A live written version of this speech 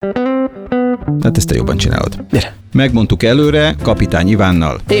Hát ezt te jobban csinálod. Gyere. Megmondtuk előre Kapitány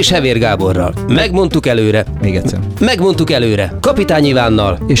Ivánnal. És Hevér Gáborral. Megmondtuk előre. Még egyszer. Megmondtuk előre. Kapitány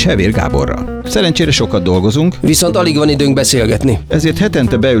Ivánnal. És Hevér Gáborral. Szerencsére sokat dolgozunk, Viszont alig van időnk beszélgetni. ezért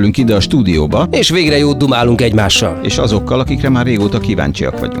hetente beülünk ide a stúdióba, És végre jót dumálunk egymással. és azokkal, akikre már régóta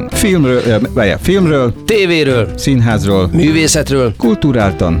kíváncsiak vagyunk. Filmről, Tévéről, színházról, művészetről,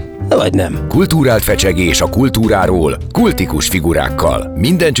 kulturáltan. vagy nem. Kulturált fecsegés a kultúráról, kultikus figurákkal.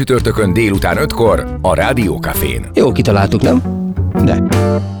 Minden csütörtökön délután 5-kor a Rádiókafén. Jó kitaláltuk, nem? De.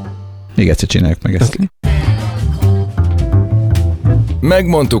 Még egyszer csináljuk meg ezt.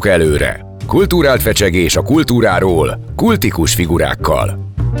 Megmondtuk előre. Kulturált fecsegés a kultúráról, kultikus figurákkal.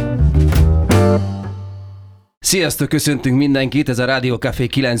 Sziasztok, köszöntünk mindenkit, ez a Rádiókafé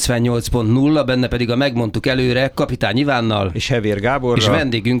 98.0, benne pedig a Megmondtuk előre Kapitány Ivánnal És Hevér Gáborral. és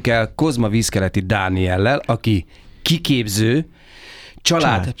vendégünkkel Kozma-Vízkeleti Dániellel, aki kiképző,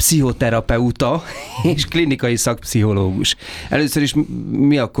 családterapeuta és klinikai szakpszichológus. Először is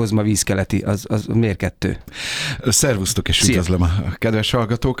mi a Kozma-Vízkeleti? Az miért kettő? Szervusztok, és üdvözlöm a kedves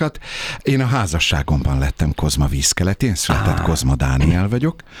hallgatókat. Én a házasságomban lettem Kozma-Vízkeleti, én született Kozma Dániel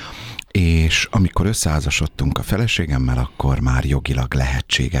vagyok, és amikor összeházasodtunk a feleségemmel, akkor már jogilag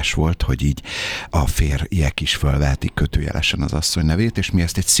lehetséges volt, hogy így a férjek is fölvehetik kötőjelesen az asszony nevét, és mi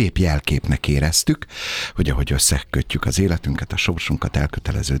ezt egy szép jelképnek éreztük, hogy ahogy összekötjük az életünket, a sorsunkat,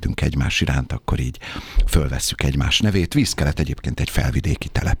 elköteleződünk egymás iránt, akkor így fölvesszük egymás nevét. Vízkelet egyébként egy felvidéki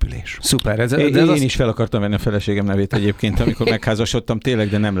település. Szuper. Én is fel akartam venni a feleségem nevét egyébként, amikor megházasodtam tényleg,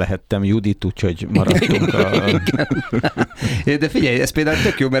 de nem lehettem Judit, úgyhogy maradtunk De figyelj, ez például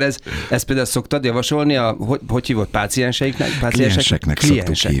tök jó, mert ezt például szoktad javasolni hogy hívott pácienseiknek? Klienseknek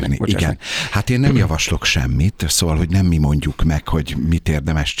szoktuk hívni, igen. Hát én nem javaslok semmit, szóval, hogy nem mi mondjuk meg, hogy mit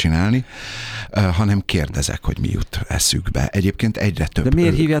érdemes csinálni, hanem kérdezek, hogy mi jut eszükbe. Egyébként egyre több. De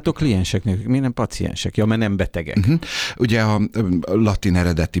miért hívjátok klienseknek? Miért nem paciensek? Ja, mert nem betegek. Ugye a latin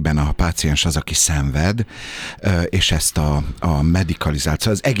eredetiben a páciens az, aki szenved, és ezt a medikalizált,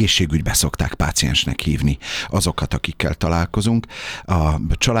 szóval az egészségügybe szokták páciensnek hívni azokat, akikkel találkozunk. A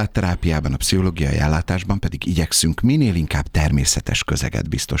családterápiában, a pszichológiai ellátásban pedig igyekszünk minél inkább természetes közeget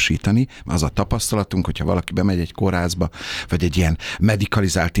biztosítani. Az a tapasztalatunk, hogyha valaki bemegy egy kórházba, vagy egy ilyen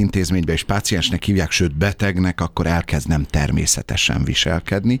medikalizált intézménybe, és páciensnek hívják, sőt betegnek, akkor elkezd nem természetesen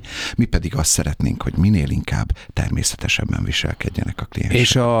viselkedni. Mi pedig azt szeretnénk, hogy minél inkább természetesebben viselkedjenek a kliensek.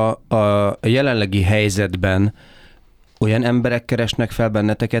 És a jelenlegi helyzetben olyan emberek keresnek fel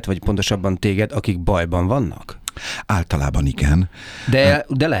benneteket, vagy pontosabban téged, akik bajban vannak? Általában igen.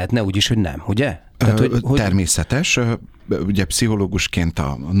 De lehetne úgy is, hogy nem, ugye? Tehát, Természetes. Ugye pszichológusként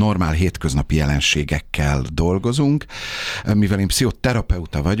a normál hétköznapi jelenségekkel dolgozunk. Mivel én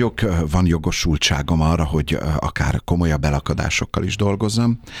pszichoterapeuta vagyok, van jogosultságom arra, hogy akár komolyabb elakadásokkal is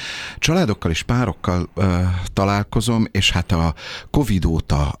dolgozzam. Családokkal és párokkal találkozom, és hát a Covid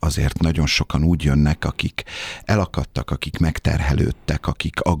óta azért nagyon sokan úgy jönnek, akik elakadtak, akik megterhelődtek,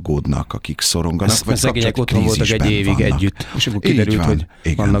 akik aggódnak, akik szoronganak. Vagy szegények otthon voltak egy évig együtt, és akkor kiderült,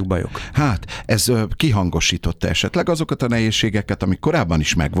 hogy vannak bajok. Hát ez kihangosította esetleg azokat a nehézségeket, amik korábban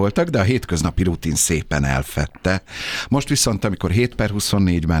is megvoltak, de a hétköznapi rutin szépen elfedte. Most viszont, amikor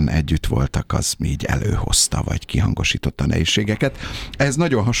 7/24-ben együtt voltak, az így előhozta, vagy kihangosította a nehézségeket. Ez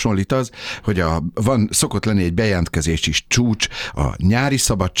nagyon hasonlít az, hogy szokott lenni egy bejelentkezési csúcs a nyári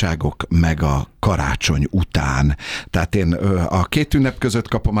szabadságok, meg a karácsony után. Tehát én a két ünnep között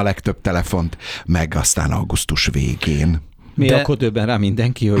kapom a legtöbb telefont, meg aztán augusztus végén. Akkor döbben rá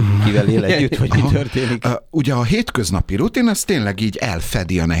mindenki, hogy kivel él együtt, vagy mi történik? Ugye a hétköznapi rutin, az tényleg így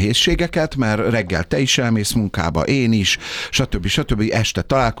elfedi a nehézségeket, mert reggel te is elmész munkába, én is, stb. Este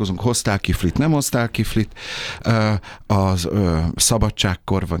találkozunk, hoztál kiflit, nem hoztál kiflit. Az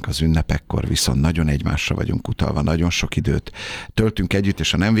szabadságkor, vagy az ünnepekkor viszont nagyon egymásra vagyunk utalva, nagyon sok időt töltünk együtt,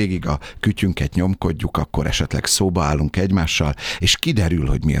 és ha nem végig a kütyünket nyomkodjuk, akkor esetleg szóba állunk egymással, és kiderül,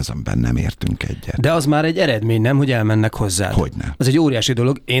 hogy mi az, amiben nem értünk egyet. De az már egy eredmény, nem, hogy elmennek hozzá. Hogyne. Az egy óriási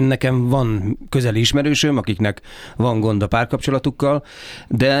dolog. Nekem van közeli ismerősöm, akiknek van gond a párkapcsolatukkal,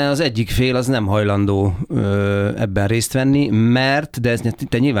 de az egyik fél az nem hajlandó ebben részt venni, mert, de ezt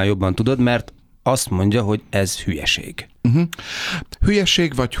te nyilván jobban tudod, mert azt mondja, hogy ez hülyeség.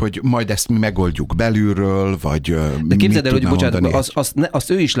 Hülyeség, vagy hogy majd ezt mi megoldjuk belülről, vagy de képzeld el, hogy bocsánat, azt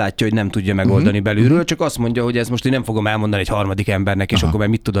ő is látja, hogy nem tudja megoldani belülről, csak azt mondja, hogy ezt most én nem fogom elmondani egy harmadik embernek, és akkor már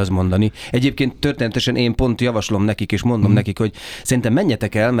mit tud az mondani. Egyébként történetesen én pont javaslom nekik, és mondom nekik, hogy szerintem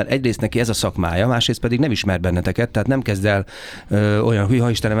menjetek el, mert egyrészt neki ez a szakmája, másrészt pedig nem ismer benneteket, tehát nem kezd el olyan, ha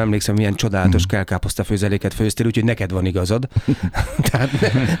Istenem, emlékszem, milyen csodálatos kelkáposztafőzeléket főztél, úgyhogy neked van igazad. Tehát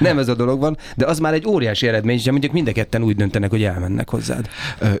nem ez a dolog van, de az már egy óriási eredmény, hogy mondjuk mind a ketten úgy úgy döntenek, hogy elmennek hozzád.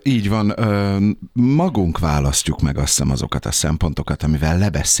 Így van. Magunk választjuk meg azt hiszem azokat a szempontokat, amivel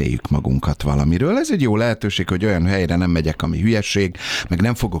lebeszéljük magunkat valamiről. Ez egy jó lehetőség, hogy olyan helyre nem megyek, ami hülyeség, meg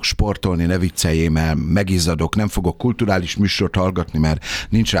nem fogok sportolni, ne vicceljél, mert megizzadok, nem fogok kulturális műsort hallgatni, mert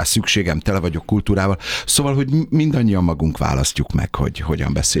nincs rá szükségem, tele vagyok kultúrával. Szóval, hogy mindannyian magunk választjuk meg, hogy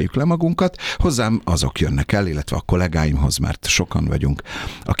hogyan beszéljük le magunkat. Hozzám azok jönnek el, illetve a kollégáimhoz, mert sokan vagyunk,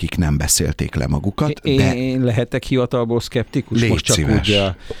 akik nem beszélték le magukat. Én lehetek hivatalból szkeptikus? Légy most csak szíves.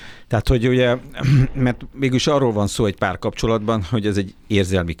 úgy, tehát, hogy ugye, mert mégis arról van szó egy párkapcsolatban, hogy ez egy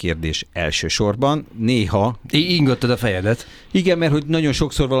érzelmi kérdés elsősorban. Néha... Ingattad a fejedet. Igen, mert hogy nagyon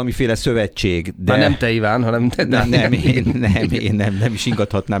sokszor valamiféle szövetség, de... Nem te, Iván, hanem te. Én nem is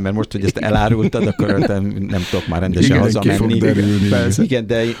ingathatnám, mert most, hogy ezt elárultad, akkor nem tudok már rendesen hazamenni. Igen,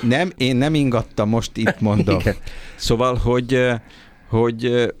 de én nem ingattam, most itt mondom. Igen. Szóval,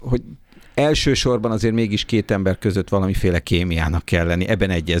 hogy elsősorban azért mégis két ember között valamiféle kémiának kell lenni, ebben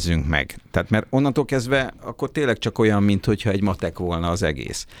egyezünk meg. Tehát mert onnantól kezdve akkor tényleg csak olyan, mintha egy matek volna az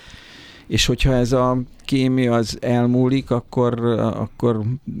egész. És hogyha ez a kémia az elmúlik, akkor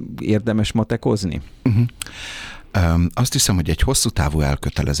érdemes matekozni? Uh-huh. Azt hiszem, hogy egy hosszú távú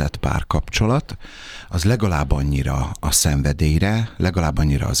elkötelezett párkapcsolat az legalább annyira a szenvedélyre, legalább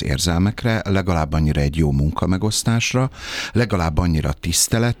annyira az érzelmekre, legalább annyira egy jó munkamegosztásra, legalább annyira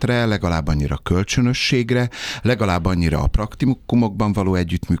tiszteletre, legalább annyira kölcsönösségre, legalább annyira a praktikumokban való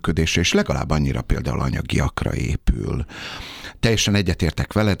együttműködésre, és legalább annyira például anyagiakra épül. Teljesen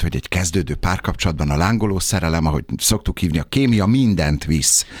egyetértek veled, hogy egy kezdődő párkapcsolatban a lángoló szerelem, ahogy szoktuk hívni, a kémia mindent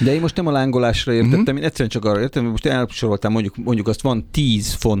visz. De én most nem a lángolásra értettem, én egyszerűen csak arra értem, hogy most elsoroltam, mondjuk azt van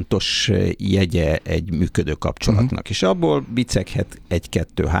 10 fontos jegye egy működő kapcsolatnak, és abból biceghet 1,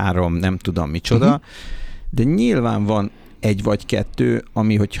 2, 3, nem tudom micsoda, de nyilván van 1 vagy 2,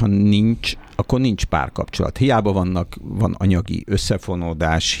 ami hogyha nincs, akkor nincs párkapcsolat. Hiába van anyagi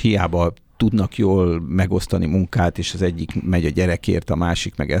összefonódás, hiába tudnak jól megosztani munkát, és az egyik megy a gyerekért, a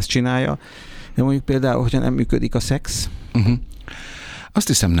másik meg ezt csinálja. De mondjuk például, hogyha nem működik a szex? Azt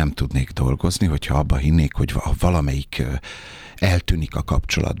hiszem, nem tudnék dolgozni, hogyha abba hinnék, hogy valamelyik eltűnik a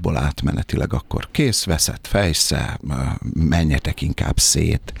kapcsolatból átmenetileg, akkor kész, veszett fejsze, menjetek inkább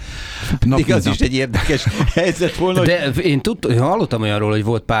szét. Az is egy érdekes helyzet volna. De én hallottam olyanról, hogy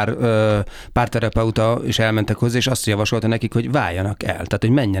volt párterapeuta, és elmentek hozzá, és azt javasolta nekik, hogy váljanak el, tehát hogy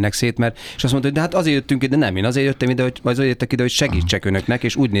menjenek szét, és azt mondta, hogy de hát azért jöttünk ide, nem, én azért jöttem ide, vagy azért jöttek ide, hogy segítsek önöknek,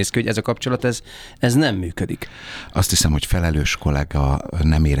 és úgy néz ki, hogy ez a kapcsolat, ez nem működik. Azt hiszem, hogy felelős kollega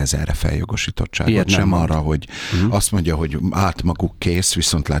nem érez erre feljogosítottságot, ilyet sem arra, hogy azt mondja, hogy maguk kész,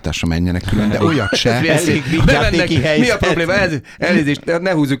 viszontlátásra menjenek külön, de olyat se. Mi a probléma? Elnézést,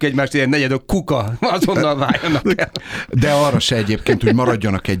 ne húzzuk egymást, ilyen negyedok kuka, azonnal váljanak el. De arra se egyébként, hogy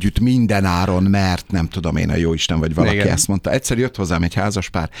maradjanak együtt minden áron, mert nem tudom én, a jóisten vagy valaki ezt mondta. Egyszer jött hozzám egy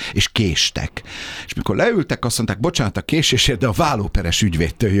házaspár, és késtek. És mikor leültek, azt mondták, bocsánat a késésért, de a vállóperes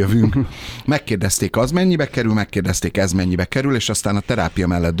ügyvédtől jövünk. Megkérdezték, az mennyibe kerül, megkérdezték, ez mennyibe kerül, és aztán a terápia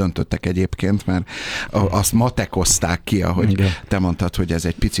mellett döntöttek egyébként, mert azt matekozták ki, ahogy te mondtad, hogy ez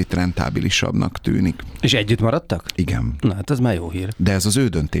egy picit rentábilisabbnak tűnik. És együtt maradtak? Igen. Na, hát ez már jó hír. De ez az ő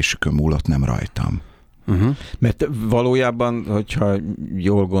döntésükön múlott, nem rajtam. Mert valójában, hogyha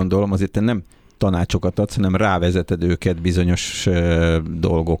jól gondolom, azért te nem tanácsokat adsz, hanem rávezeted őket bizonyos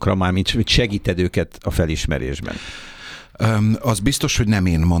dolgokra, mármint segíted őket a felismerésben. Az biztos, hogy nem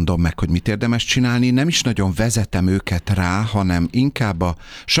én mondom meg, hogy mit érdemes csinálni, nem is nagyon vezetem őket rá, hanem inkább a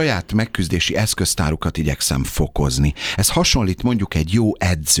saját megküzdési eszköztárukat igyekszem fokozni. Ez hasonlít mondjuk egy jó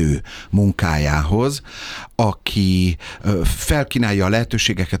edző munkájához, aki felkínálja a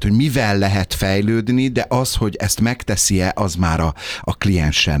lehetőségeket, hogy mivel lehet fejlődni, de az, hogy ezt megteszi-e, az már a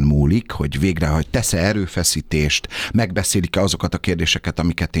kliensen múlik, hogy végre, hogy tesz-e erőfeszítést, megbeszélik-e azokat a kérdéseket,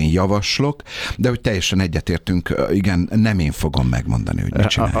 amiket én javaslok, de hogy teljesen egyetértünk, igen, nem én fogom megmondani, hogy mit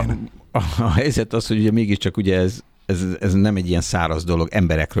csináljanak. A helyzet az, hogy ugye mégiscsak ugye ez nem egy ilyen száraz dolog,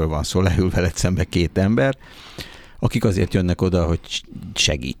 emberekről van szó, leül veled szembe 2 ember, akik azért jönnek oda, hogy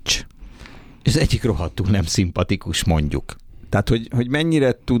segíts. És az egyik rohadtul nem szimpatikus, mondjuk. Tehát, hogy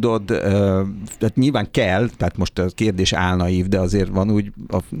mennyire tudod, tehát nyilván kell, tehát most a kérdés álnaív, de azért van úgy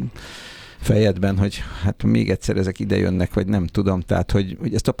a fejedben, hogy hát még egyszer ezek ide jönnek, vagy nem tudom, tehát, hogy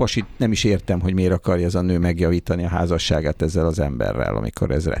ezt a pasit nem is értem, hogy miért akarja ez a nő megjavítani a házasságát ezzel az emberrel,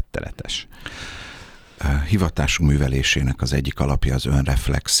 amikor ez rettenetes. Hivatásunk művelésének az egyik alapja az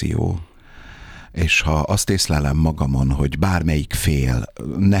önreflexió, és ha azt észlelem magamon, hogy bármelyik fél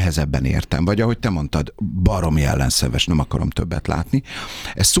nehezebben értem, vagy ahogy te mondtad, baromi ellenszenves, nem akarom többet látni,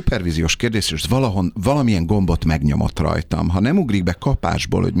 ez szupervíziós kérdés, és valamilyen gombot megnyomott rajtam. Ha nem ugrik be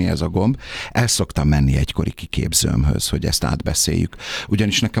kapásból, hogy mi ez a gomb, el szoktam menni egykori kiképzőmhöz, hogy ezt átbeszéljük.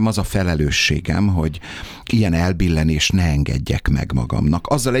 Ugyanis nekem az a felelősségem, hogy ilyen elbillenést ne engedjek meg magamnak.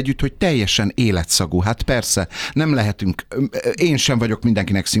 Azzal együtt, hogy teljesen életszagú. Hát persze, nem lehetünk, én sem vagyok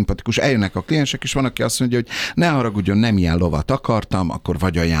mindenkinek szimpatikus, eljönnek a kliensek, és van, aki azt mondja, hogy ne haragudjon, nem ilyen lovat akartam, akkor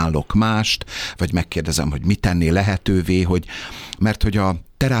vagy ajánlok mást, vagy megkérdezem, hogy mit tenné lehetővé, mert hogy a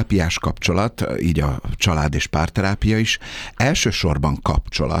terápiás kapcsolat, így a család és párterápia is, elsősorban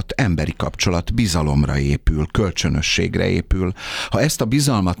kapcsolat, emberi kapcsolat, bizalomra épül, kölcsönösségre épül. Ha ezt a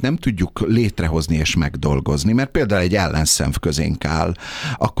bizalmat nem tudjuk létrehozni és megdolgozni, mert például egy ellenszenv közénk áll,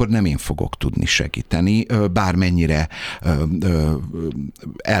 akkor nem én fogok tudni segíteni, bármennyire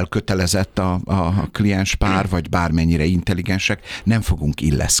elkötelezett a kliens pár, vagy bármennyire intelligensek, nem fogunk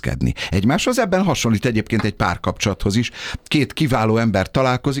illeszkedni egymáshoz. Ebben hasonlít egyébként egy párkapcsolathoz is. Két kiváló ember találkozik,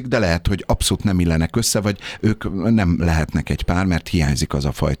 de lehet, hogy abszolút nem illenek össze, vagy ők nem lehetnek egy pár, mert hiányzik az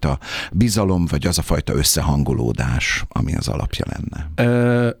a fajta bizalom, vagy az a fajta összehangolódás, ami az alapja lenne.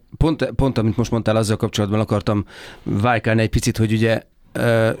 Pont amit most mondtál, azzal kapcsolatban akartam vájkálni egy picit, hogy ugye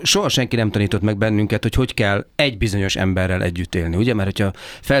soha senki nem tanított meg bennünket, hogy kell egy bizonyos emberrel együtt élni, ugye? Mert hogyha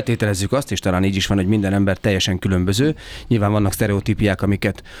feltételezzük azt, és talán így is van, hogy minden ember teljesen különböző, nyilván vannak sztereotípiák,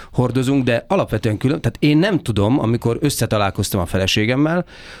 amiket hordozunk, de alapvetően tehát én nem tudom, amikor összetalálkoztam a feleségemmel,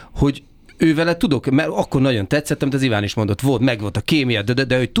 hogy ővele tudok, mert akkor nagyon tetszett, amit az Iván is mondott, megvolt a kémia,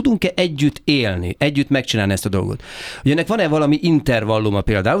 de hogy tudunk-e együtt élni, együtt megcsinálni ezt a dolgot. Ugye ennek van-e valami intervalluma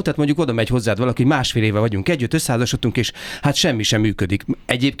például, tehát mondjuk oda megy hozzád valaki, másfél éve vagyunk együtt, összeházasodtunk, és hát semmi sem működik.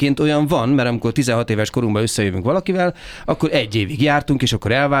 Egyébként olyan van, mert amikor 16 éves korunkban összejövünk valakivel, akkor egy évig jártunk, és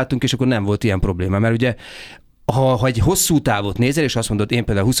akkor elváltunk, és akkor nem volt ilyen probléma, mert ugye ha egy hosszú távot nézel, és azt mondod, én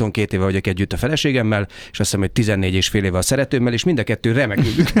például 22 éve vagyok együtt a feleségemmel, és azt hiszem, hogy 14 és fél éve a szeretőmmel, és mind a kettő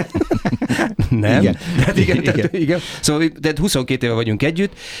remekül. Nem? Igen. Szóval tehát 22 éve vagyunk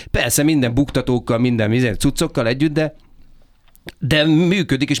együtt, persze minden buktatókkal, minden cuccokkal együtt, de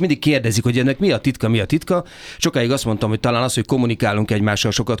működik, és mindig kérdezik, hogy ennek mi a titka. Sokáig azt mondtam, hogy talán az, hogy kommunikálunk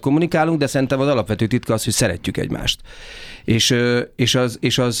egymással, sokat kommunikálunk, de szerintem az alapvető titka az, hogy szeretjük egymást. És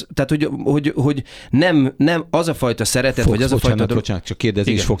az tehát, hogy nem az a fajta szeretet, vagy az a fajta... Bocsánat, csak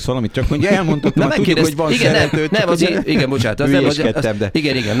kérdezni is fogsz valamit, csak mondja, elmondtad, már tudjuk, hogy van szerető. Igen, bocsánat.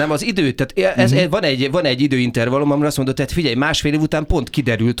 Nem az idő, tehát van egy időintervallum, amire azt mondod, tehát figyelj, másfél év után pont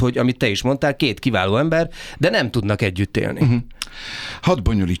kiderült, hogy amit te is mondtál, két kiváló ember, de nem tudnak együtt élni. Hadd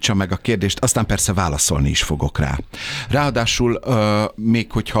bonyolítsam meg a kérdést, aztán persze válaszolni is fogok rá. Ráadásul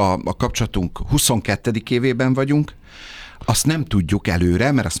még hogyha a kapcsolatunk 22. évében vagyunk, azt nem tudjuk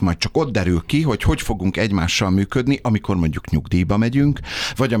előre, mert azt majd csak ott derül ki, hogy fogunk egymással működni, amikor mondjuk nyugdíjba megyünk,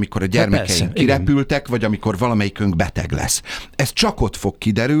 vagy amikor a gyermekeink kirepültek, vagy amikor valamelyikünk beteg lesz. Ez csak ott fog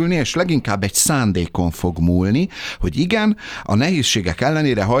kiderülni, és leginkább egy szándékon fog múlni, hogy igen, a nehézségek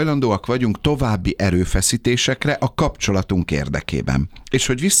ellenére hajlandóak vagyunk további erőfeszítésekre a kapcsolatunk érdekében. És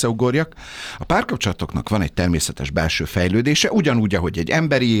hogy visszaugorjak, a párkapcsolatoknak van egy természetes belső fejlődése, ugyanúgy, ahogy egy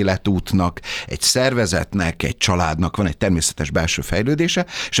emberi életútnak, egy szervezetnek, egy családnak van egy természetes belső fejlődése,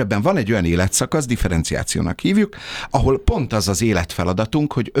 és ebben van egy olyan életszakasz, differenciációnak hívjuk, ahol pont az az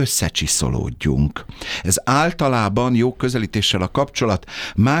életfeladatunk, hogy összecsiszolódjunk. Ez általában jó közelítéssel a kapcsolat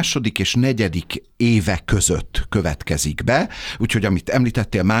második és negyedik éve között következik be, úgyhogy amit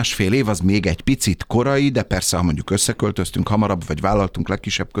említettél, másfél év, az még egy picit korai, de persze, ha mondjuk összeköltöztünk hamarabb, vagy vállaltunk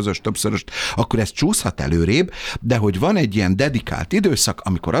legkisebb közös többszöröst, akkor ez csúszhat előrébb, de hogy van egy ilyen dedikált időszak,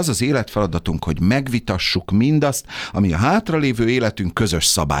 amikor az az életfeladatunk, hogy megvitassuk mindazt, ami a hátralévő életünk közös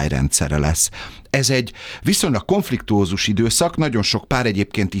szabályrendszere lesz. Ez egy viszonylag konfliktuózus időszak, nagyon sok pár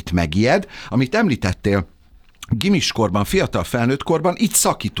egyébként itt megijed, amit említettél, gimiskorban, fiatal felnőttkorban itt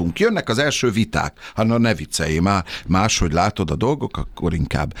szakítunk, jönnek az első viták. Hát ne viccelj már, máshogy látod a dolgok, akkor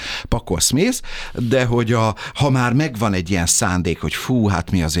inkább pakolsz, mész, de hogy ha már megvan egy ilyen szándék, hogy fú,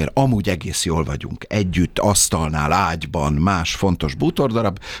 hát mi azért amúgy egész jól vagyunk együtt, asztalnál, ágyban, más fontos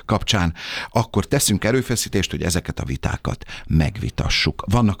bútordarab kapcsán, akkor teszünk erőfeszítést, hogy ezeket a vitákat megvitassuk.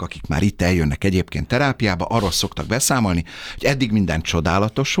 Vannak, akik már itt eljönnek egyébként terápiába, arról szoktak beszámolni, hogy eddig minden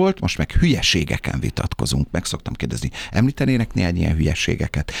csodálatos volt, most meg hülyeségeken vitatkozunk, meg szoktak szoktam kérdezni, említenének néhány ilyen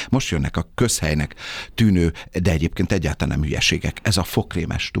hülyeségeket? Most jönnek a közhelynek tűnő, de egyébként egyáltalán nem hülyeségek. Ez a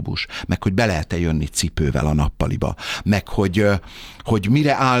fogkrémes tubus, meg hogy be lehet-e jönni cipővel a nappaliba, meg hogy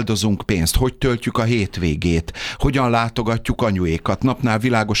mire áldozunk pénzt, hogy töltjük a hétvégét, hogyan látogatjuk anyuékat. Napnál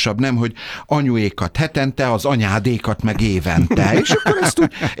világosabb nem, hogy anyuékat hetente, az anyádékat meg évente. És akkor ezt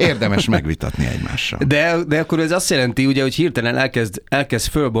úgy érdemes megvitatni egymással. De akkor ez azt jelenti, ugye, hogy hirtelen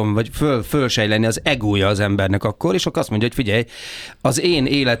elkezd vagy fölsejleni az egója az embernek akkor, és akkor azt mondja, hogy figyelj, az én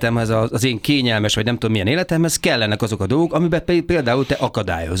életemhez, az én kényelmes, vagy nem tudom milyen életemhez kellenek azok a dolgok, amiben például te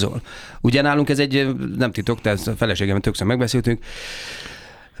akadályozol. Ugye nálunk ez egy, nem titok, te a feleségemet többször megbeszéltünk,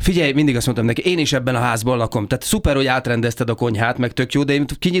 figyelj, mindig azt mondtam neki, én is ebben a házban lakom. Tehát szuper, hogy átrendezted a konyhát, meg tök jó, de én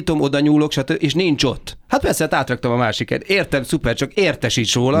kinyitom, oda nyúlok, és nincs ott. Hát persze, hát átraktam a másiket. Értem, szuper, csak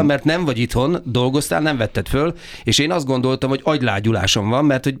értesíts róla, mert nem vagy itthon, dolgoztál, nem vetted föl, és én azt gondoltam, hogy agylágyulásom van,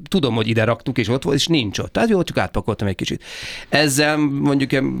 mert hogy tudom, hogy ide raktuk, és ott volt, és nincs ott. Tehát jó, csak átpakoltam egy kicsit. Ezzel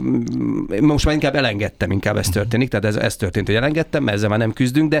mondjuk most már elengedtem, ez történik, tehát ez történt, hogy elengedtem, mert ezzel már nem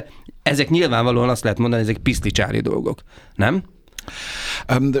küzdünk, de ezek nyilvánvalóan azt lehet mondani, ezek piszlicsári dolgok, nem?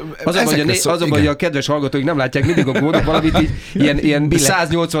 Az a baj, hogy a kedves hallgatók nem látják, mindig a mondok valamit, ilyen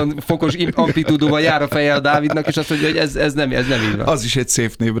 180 fokos amplitúdóval jár a feje a Dávidnak, és azt mondja, hogy ez nem így van. Az is egy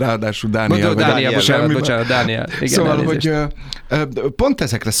szép név, ráadásul Dániel. Bocsánat, Dániel. Igen, szóval, elnézést. Hogy pont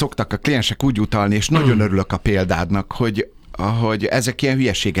ezekre szoktak a kliensek úgy utalni, és nagyon örülök a példádnak, hogy ezek ilyen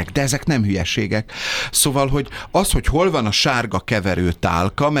hülyeségek, de ezek nem hülyeségek. Szóval, hogy hol van a sárga keverő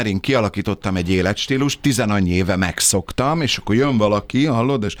tálka, mert én kialakítottam egy életstílust, 10-annyi éve megszoktam, és akkor jön valaki,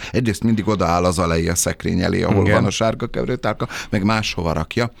 hallod, és egyrészt mindig odaáll az alejé a szekrény elé, ahol van a sárga keverő tálka, meg máshova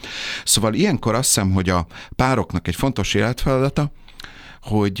rakja. Szóval ilyenkor azt hiszem, hogy a pároknak egy fontos életfeladata,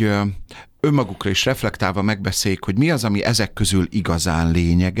 hogy önmagukra is reflektálva megbeszéljék, hogy mi az, ami ezek közül igazán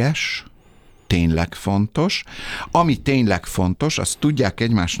lényeges, tényleg fontos. Ami tényleg fontos, azt tudják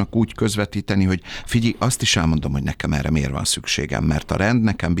egymásnak úgy közvetíteni, hogy figyelj, azt is elmondom, hogy nekem erre miért van szükségem, mert a rend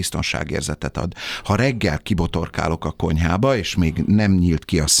nekem biztonságérzetet ad. Ha reggel kibotorkálok a konyhába, és még nem nyílt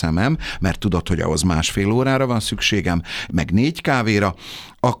ki a szemem, mert tudod, hogy ahhoz 1,5 órára van szükségem, meg 4 kávéra,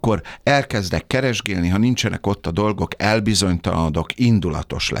 akkor elkezdek keresgélni, ha nincsenek ott a dolgok, elbizonytalanodok,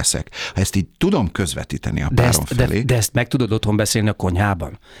 indulatos leszek. Ha ezt így tudom közvetíteni a párom felé. De ezt meg tudod otthon beszélni a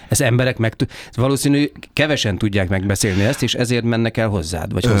konyhában? Ezt emberek valószínű kevesen tudják megbeszélni ezt, és ezért mennek el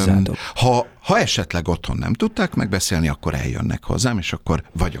hozzád, vagy hozzátok. Ha esetleg otthon nem tudták megbeszélni, akkor eljönnek hozzám, és akkor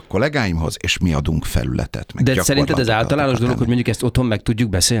vagy a kollégáimhoz, és mi adunk felületet. Meg de szerinted ez általános dolog, hogy mondjuk ezt otthon meg tudjuk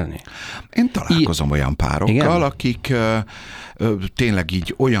beszélni? Én találkozom olyan párokkal, igen? Akik tényleg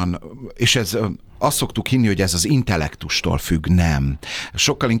így olyan, és ez azt szoktuk hinni, hogy ez az intellektustól függ, nem.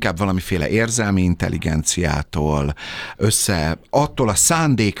 Sokkal inkább valamiféle érzelmi intelligenciától, attól a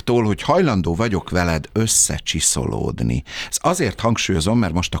szándéktól, hogy hajlandó vagyok veled összecsiszolódni. Ez azért hangsúlyozom,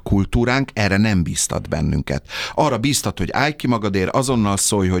 mert most a kultúránk erre nem bíztat bennünket. Arra bíztat, hogy állj ki magadért, azonnal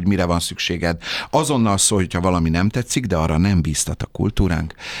szólj, hogy mire van szükséged, azonnal szólj, hogyha valami nem tetszik, de arra nem bíztat a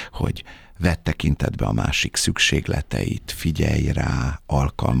kultúránk, hogy vedd tekintetbe a másik szükségleteit, figyelj rá,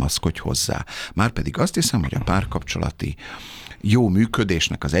 alkalmazkodj hozzá. Márpedig azt hiszem, hogy a párkapcsolati jó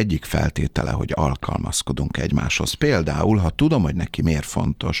működésnek az egyik feltétele, hogy alkalmazkodunk egymáshoz. Például, ha tudom, hogy neki miért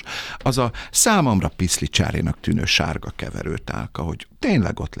fontos, az a számomra piszlicsárénak tűnő sárga keverőtálka, hogy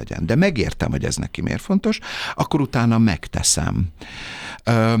tényleg ott legyen, de megértem, hogy ez neki miért fontos, akkor utána megteszem.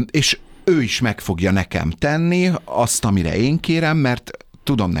 És ő is meg fogja nekem tenni azt, amire én kérem, mert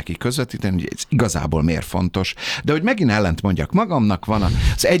tudom neki közvetíteni, hogy ez igazából miért fontos. De hogy megint ellent mondjak magamnak, van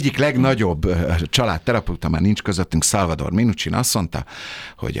az egyik legnagyobb családterapeuta, már nincs közöttünk, Salvador Minuchin azt mondta,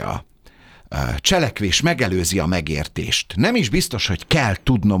 hogy a cselekvés megelőzi a megértést. Nem is biztos, hogy kell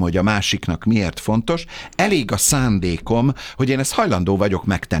tudnom, hogy a másiknak miért fontos, elég a szándékom, hogy én ezt hajlandó vagyok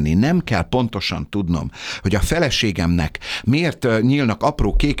megtenni. Nem kell pontosan tudnom, hogy a feleségemnek miért nyílnak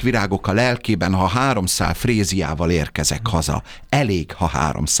apró kék virágok a lelkében, ha 3 szál fréziával érkezek haza. Elég, ha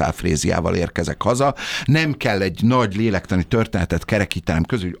 3 szál fréziával érkezek haza. Nem kell egy nagy lélektani történetet kerekítenem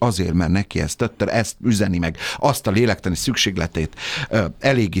közül, hogy azért, mert neki ezt üzeni meg, azt a lélektani szükségletét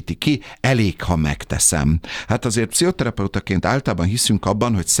elégíti ki, elég, ha megteszem. Hát azért pszichoterapeutaként általában hiszünk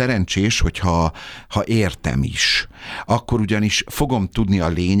abban, hogy szerencsés, hogyha értem is. Akkor ugyanis fogom tudni a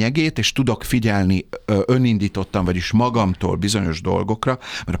lényegét, és tudok figyelni önindítottan, vagyis magamtól bizonyos dolgokra,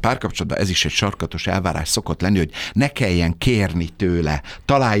 mert a párkapcsolatban ez is egy sarkatos elvárás szokott lenni, hogy ne kelljen kérni tőle,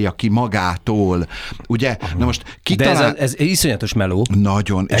 találja ki magától. Ugye? Na most de ez iszonyatos meló.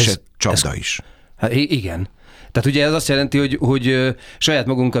 Nagyon, és ez csapda is. Hát igen. Tehát ugye ez azt jelenti, hogy saját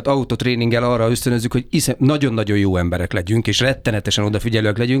magunkat autotréninggel arra ösztönözzük, hogy nagyon-nagyon jó emberek legyünk, és rettenetesen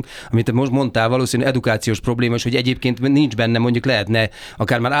odafigyelőek legyünk, amit most mondtál, valószínűleg edukációs probléma, és hogy egyébként nincs benne, mondjuk lehetne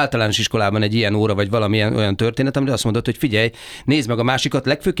akár már általános iskolában egy ilyen óra, vagy valamilyen olyan történet, amire azt mondod, hogy figyelj, nézd meg a másikat,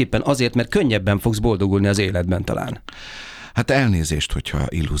 legfőképpen azért, mert könnyebben fogsz boldogulni az életben talán. Hát elnézést, hogyha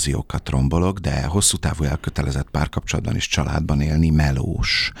illúziókat rombolok, de hosszú távú elkötelezett párkapcsolatban és családban élni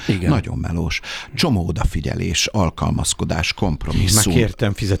melós. Igen. Nagyon melós. Csomó odafigyelés, alkalmazkodás, kompromisszum. Már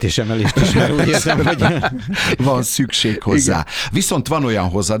kértem fizetésemelést is, mert úgy érzem, hogy van szükség hozzá. Igen. Viszont van olyan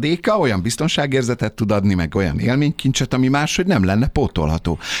hozadéka, olyan biztonságérzetet tud adni, meg olyan élménykincset, ami máshogy nem lenne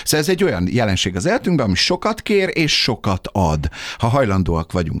pótolható. Szóval ez egy olyan jelenség az életünkben, ami sokat kér és sokat ad. Ha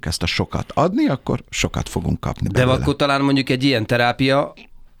hajlandóak vagyunk ezt a sokat adni, akkor sokat fogunk kapni belőle. De akkor talán mondjuk egy ilyen terápia,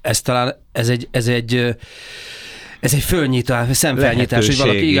 ez egy fölnyitás, szemfelnyitás, hogy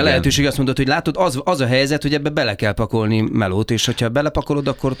valaki lehetőség azt mondod, hogy látod, az a helyzet, hogy ebbe bele kell pakolni melót, és hogyha belepakolod,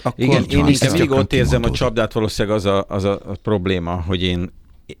 akkor igen, én mindig ott érzem a csapdát, valószínűleg az a probléma, hogy én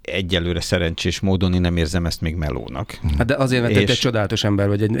egyelőre szerencsés módon én nem érzem ezt még melónak. Hát de azért, mert egy csodálatos ember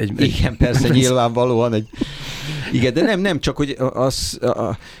vagy. Igen, persze, nyilvánvalóan igen, de nem csak, hogy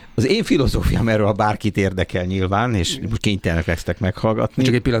az én filozófiám erről, ha bárkit érdekel nyilván, és kénytelenek lesztek meghallgatni.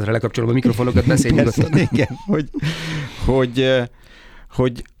 Csak egy pillanatra lekapcsolom a mikrofonokat, beszéljünk. Igen,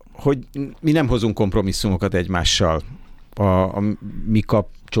 hogy mi nem hozunk kompromisszumokat egymással a mi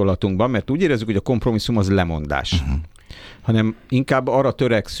kapcsolatunkban, mert úgy érezzük, hogy a kompromisszum az lemondás. Hanem inkább arra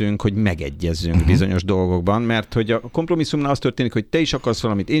törekszünk, hogy megegyezzünk bizonyos dolgokban, mert hogy a kompromisszumnál az történik, hogy te is akarsz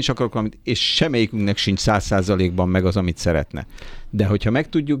valamit, én is akarok valamit, és semmelyikünknek sincs 100%-ban meg az, amit szeretne. De hogyha meg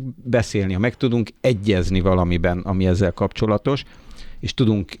tudjuk beszélni, ha meg tudunk egyezni valamiben, ami ezzel kapcsolatos, és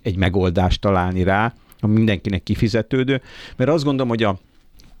tudunk egy megoldást találni rá, ami mindenkinek kifizetődő, mert azt gondolom, hogy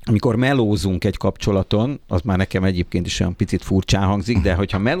amikor melózunk egy kapcsolaton, az már nekem egyébként is olyan picit furcsán hangzik, de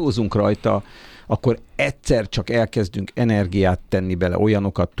hogyha melózunk rajta, akkor egyszer csak elkezdünk energiát tenni bele,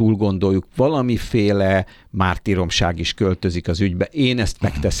 olyanokat túlgondoljuk, valamiféle mártíromság is költözik az ügybe. Én ezt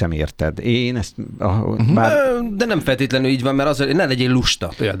megteszem, érted? Én ezt... De nem feltétlenül így van, mert az, ne legyél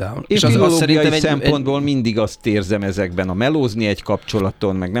lusta például. És filológiai szempontból mindig azt érzem ezekben, a melózni egy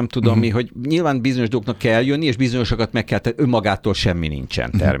kapcsolaton, meg nem tudom mi, hogy nyilván bizonyos dolgoknak kell jönni, és bizonyosakat meg kell tenni, önmagától semmi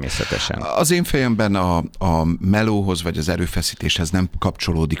nincsen természetesen. Az én fejemben a melóhoz, vagy az erőfeszítéshez nem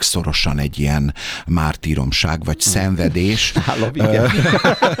kapcsolódik szorosan egy ilyen mártíromság, vagy szenvedés.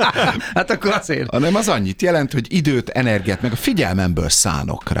 Hát akkor azért. Hanem az annyit jelent, hogy időt, energiát, meg a figyelmemből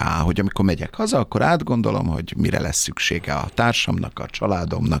szánok rá, hogy amikor megyek haza, akkor átgondolom, hogy mire lesz szüksége a társamnak, a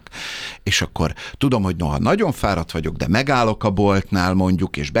családomnak, és akkor tudom, hogy noha nagyon fáradt vagyok, de megállok a boltnál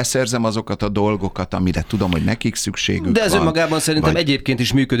mondjuk, és beszerzem azokat a dolgokat, amire tudom, hogy nekik szükségük van. De ez önmagában szerintem egyébként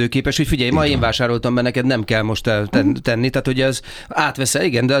is működőképes, hogy figyelj, ma én vásároltam be, neked nem kell most tenni, tehát hogy ez átveszel,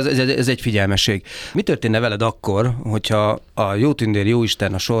 igen, de ez egy figyelmesség. Mi történne veled akkor, hogyha a jó tündér, jó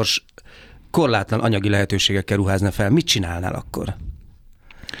Isten, a sors korlátlan anyagi lehetőségekkel ruházna fel? Mit csinálnál akkor?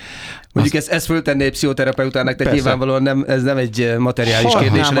 Mondjuk ezt föltenné egy pszichoterapeutának, tehát nyilvánvalóan ez nem egy materiális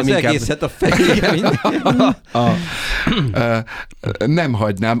kérdés, hanem az inkább... egészet a fejében. Nem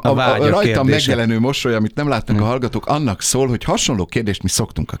hagynám. A rajtam megjelenő mosoly, amit nem látnak a hallgatók, annak szól, hogy hasonló kérdést mi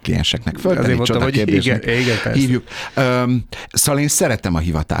szoktunk a klienseknek föltenni, csoda kérdésnek hívjuk. Szóval én szeretem a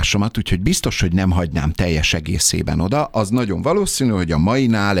hivatásomat, úgyhogy biztos, hogy nem hagynám teljes egészében oda. Az nagyon valószínű, hogy a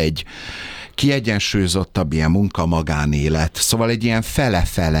mainál egy kiegyensúlyozottabb ilyen munka-magánélet, szóval egy ilyen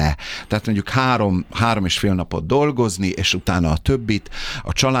fele-fele, tehát mondjuk 3,5 napot dolgozni, és utána a többit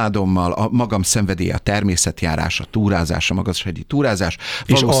a családommal, a magam szenvedélye, a természetjárás, a túrázás, a magashegyi túrázás.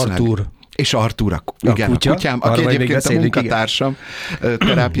 És Artúr, igen, a kutyám, aki egyébként a munkatársam,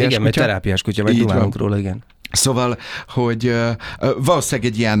 terápiás kutya. Terápiás kutya, vagy dumálunk róla, igen. Szóval, hogy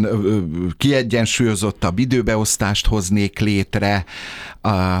valószínűleg egy ilyen kiegyensúlyozottabb időbeosztást hoznék létre,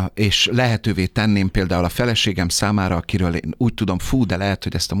 és lehetővé tenném például a feleségem számára, akiről én úgy tudom, de lehet,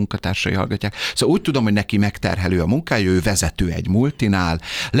 hogy ezt a munkatársai hallgatják. Szóval úgy tudom, hogy neki megterhelő a munkája, ő vezető egy multinál,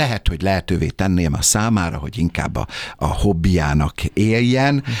 lehet, hogy lehetővé tenném a számára, hogy inkább a hobbiának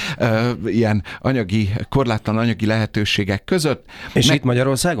éljen, ilyen korlátlan anyagi lehetőségek között. És itt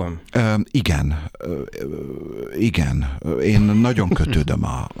Magyarországon? Igen. Én nagyon kötődöm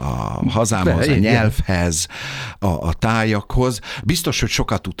a hazámhoz, a nyelvhez, a tájakhoz. Biztos, hogy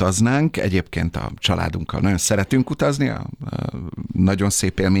sokat utaznánk, egyébként a családunkkal nagyon szeretünk utazni, nagyon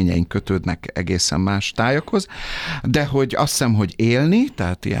szép élményeink kötődnek egészen más tájakhoz, de hogy azt hiszem, hogy élni,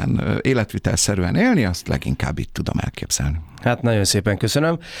 tehát ilyen életvitelszerűen élni, azt leginkább itt tudom elképzelni. Hát nagyon szépen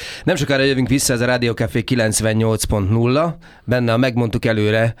köszönöm. Nem sokára jövünk vissza, ez a Rádió Café 98.0, benne a Megmondtuk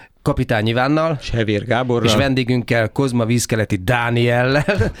előre Kapitány Ivánnal, Hevér Gáborral, és vendégünkkel Kozma-Vízkeleti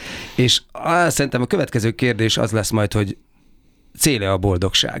Dániellel, és szerintem a következő kérdés az lesz majd, hogy cél-e a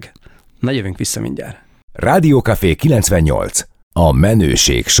boldogság? Na, jövünk vissza mindjárt. Rádió Café 98. A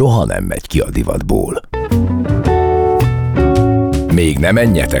menőség soha nem megy ki a divatból. Még ne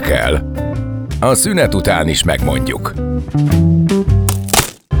menjetek el! A szünet után is megmondjuk.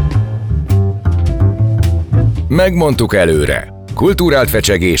 Megmondtuk előre. Kulturált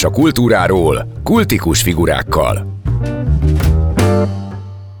fecsegés a kultúráról, kultikus figurákkal.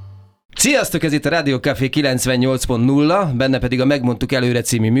 Sziasztok, ez itt a Rádió Café 98.0, benne pedig a Megmondtuk előre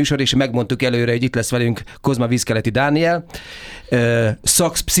című műsor, és megmondtuk előre, hogy itt lesz velünk Kozma-Vízkeleti Dániel,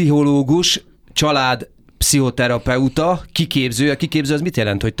 szakpszichológus, családterapeuta, kiképző. A kiképző az mit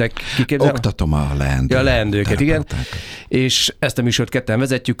jelent, hogy te kiképzel? Oktatom a leendő. A leendőket, igen. És ezt a műsort ketten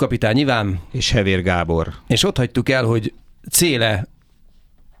vezetjük, Kapitány Iván. És Hevér Gábor. És ott hagytuk el, hogy cél-e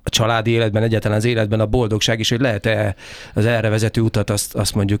a családi életben, egyáltalán az életben a boldogság, és hogy lehet-e az erre vezető utat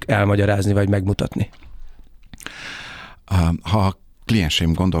azt mondjuk elmagyarázni, vagy megmutatni? Ha a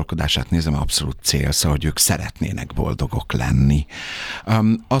klienseim gondolkodását nézem, abszolút cél, szóval, hogy ők szeretnének boldogok lenni.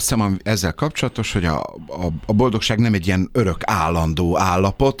 Azt hiszem, ezzel kapcsolatos, hogy a boldogság nem egy ilyen örök állandó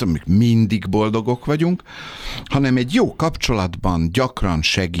állapot, amik mindig boldogok vagyunk, hanem egy jó kapcsolatban gyakran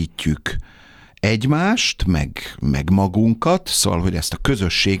segítjük egymást, meg magunkat, szóval, hogy ezt a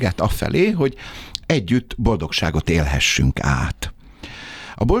közösséget afelé, hogy együtt boldogságot élhessünk át.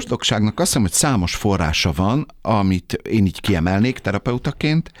 A boldogságnak azt hiszem, hogy számos forrása van, amit én így kiemelnék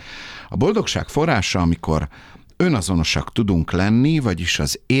terapeutaként. A boldogság forrása, amikor önazonosak tudunk lenni, vagyis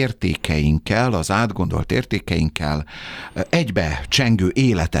az értékeinkkel, az átgondolt értékeinkkel egybe csengő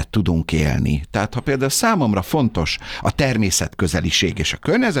életet tudunk élni. Tehát ha például számomra fontos a természetközeliség és a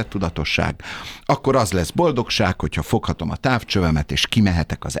környezettudatosság, akkor az lesz boldogság, hogyha foghatom a távcsövemet és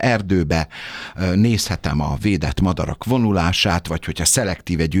kimehetek az erdőbe, nézhetem a védett madarak vonulását, vagy hogyha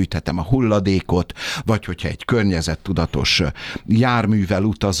szelektíve gyűjthetem a hulladékot, vagy hogyha egy környezettudatos járművel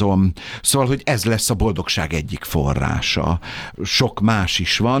utazom. Szóval, hogy ez lesz a boldogság egyik forrása. Sok más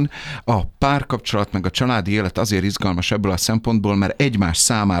is van. A párkapcsolat meg a családi élet azért izgalmas ebből a szempontból, mert egymás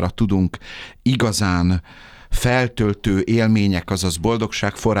számára tudunk igazán feltöltő élmények, azaz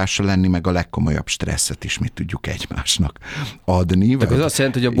boldogság forrása lenni, meg a legkomolyabb stresszet is mi tudjuk egymásnak adni. Tehát az azt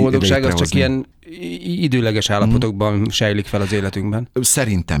jelenti, hogy a boldogság az csak ilyen időleges állapotokban sejlik fel az életünkben?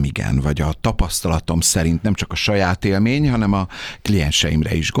 Szerintem igen, vagy a tapasztalatom szerint nem csak a saját élmény, hanem a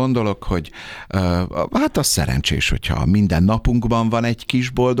klienseimre is gondolok, hogy hát az szerencsés, hogyha minden napunkban van egy kis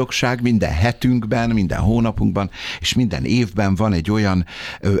boldogság, minden hetünkben, minden hónapunkban, és minden évben van egy olyan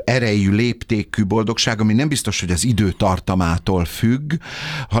erejű, léptékű boldogság, ami nem biztos, hogy az időtartamától függ,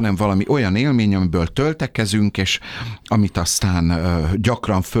 hanem valami olyan élmény, amiből töltekezünk, és amit aztán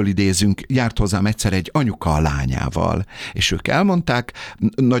gyakran fölidézünk. Járt hozzám egyszer egy anyuka a lányával, és ők elmondták,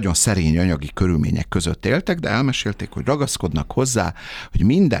 nagyon szerény anyagi körülmények között éltek, de elmesélték, hogy ragaszkodnak hozzá, hogy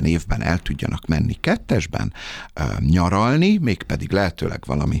minden évben el tudjanak menni kettesben nyaralni, mégpedig lehetőleg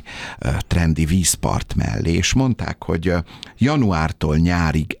valami trendi vízpart mellé, és mondták, hogy januártól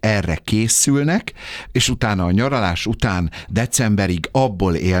nyárig erre készülnek, és utána a nyaralás után decemberig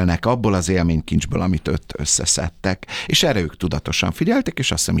abból élnek, abból az élménykincsből, amit ott összeszedtek, és erre ők tudatosan figyeltek,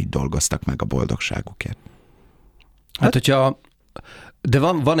 és azt hiszem így dolgoztak meg a boldogságukért. Hát, hogyha de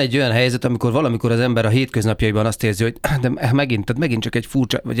van egy olyan helyzet, amikor valamikor az ember a hétköznapjaiban azt érzi, hogy de megint csak egy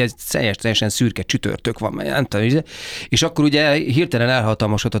furcsa, vagy egy teljesen szürke csütörtök van, nem tudom, és akkor ugye hirtelen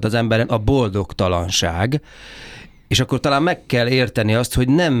elhatalmasodhat az emberen a boldogtalanság, és akkor talán meg kell érteni azt, hogy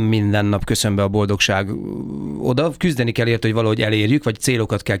nem minden nap köszön be a boldogság oda, küzdeni kell érte, hogy valahogy elérjük, vagy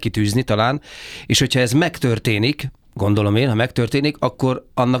célokat kell kitűzni talán, és hogyha ez megtörténik, gondolom én, ha megtörténik, akkor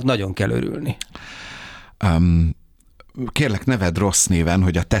annak nagyon kell örülni. Kérlek, neved rossz néven,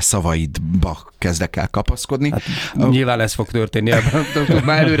 hogy a te szavaidba kezdek el kapaszkodni. Hát, nyilván ez fog történni.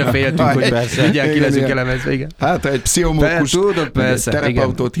 Már előre féltünk, hogy mindjárt ki leszünk elemezve, igen. Hát, ha egy pszichomókus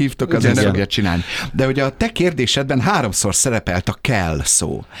terapeutót hívtok, az ezt fogja csinálni. De ugye a te kérdésedben 3-szor szerepelt a kell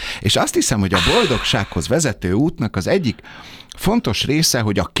szó. És azt hiszem, hogy a boldogsághoz vezető útnak az egyik fontos része,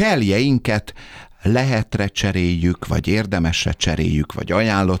 hogy a kelljeinket lehetre cseréljük, vagy érdemesre cseréljük, vagy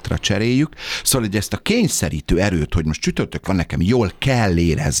ajánlottra cseréljük. Szóval, hogy ezt a kényszerítő erőt, hogy most csütörtök van nekem, jól kell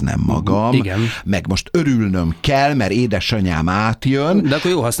éreznem magam, igen, meg most örülnöm kell, mert édesanyám átjön. De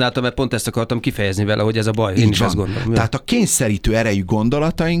akkor jó használtam, mert pont ezt akartam kifejezni vele, hogy ez a baj. Én is azt gondolom. Tehát a kényszerítő erejű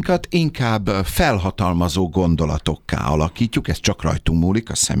gondolatainkat inkább felhatalmazó gondolatokká alakítjuk, ez csak rajtunk múlik,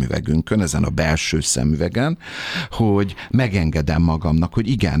 a szemüvegünkön, ezen a belső szemüvegen, hogy megengedem magamnak, hogy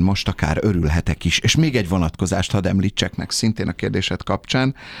igen, most akár örülhetek is. És még egy vonatkozást hadd említsek meg szintén a kérdésed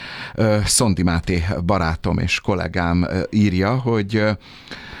kapcsán. Szondi Máté barátom és kollégám írja, hogy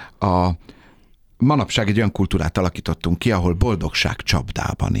manapság egy olyan kultúrát alakítottunk ki, ahol boldogság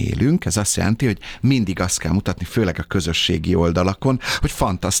csapdában élünk. Ez azt jelenti, hogy mindig azt kell mutatni, főleg a közösségi oldalakon, hogy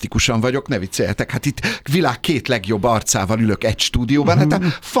fantasztikusan vagyok, ne vicceljetek, hát itt világ 2 legjobb arcával ülök egy stúdióban, hát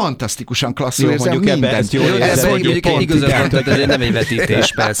fantasztikusan klasszul érzem mindent. Ez nem egy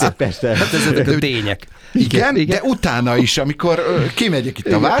vetítés, persze. Hát ezek a tények. Igen, de utána is, amikor kimegyek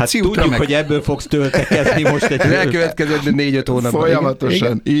itt a Váci útra, tudjuk, hogy ebből fogsz töltekezni most egy elkövetkező 4-5 hónapban.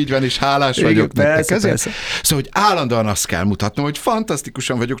 Folyamatosan, így van, és hálás vagyok nektek ezért. Persze. Szóval, hogy állandóan azt kell mutatnom, hogy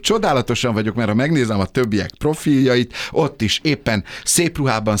fantasztikusan vagyok, csodálatosan vagyok, mert ha megnézem a többiek profiljait, ott is éppen szép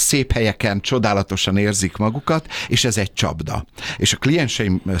ruhában, szép helyeken csodálatosan érzik magukat, és ez egy csapda. És a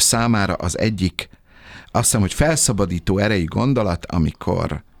klienseim számára az egyik, azt hiszem, hogy felszabadító erejű gondolat,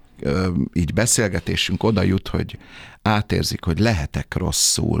 amikor így beszélgetésünk oda jut, hogy átérzik, hogy lehetek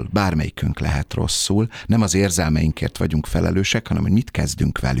rosszul, bármelyikünk lehet rosszul, nem az érzelmeinkért vagyunk felelősek, hanem hogy mit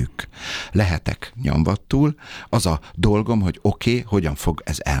kezdünk velük. Lehetek nyomvattul, az a dolgom, hogy oké, hogyan fog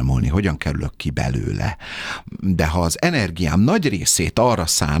ez elmúlni, hogyan kerülök ki belőle. De ha az energiám nagy részét arra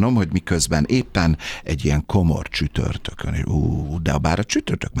szánom, hogy miközben éppen egy ilyen komor csütörtökön, de bár a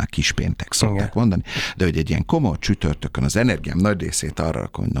csütörtök már kispéntek szokták mondani, de hogy egy ilyen komor csütörtökön az energiám nagy részét arra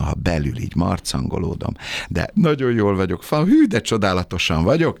rakom, hogy ha belül így marcangolódom, de nagyon jól vagyok, hű, de csodálatosan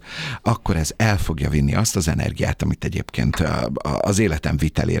vagyok, akkor ez el fogja vinni azt az energiát, amit egyébként az életem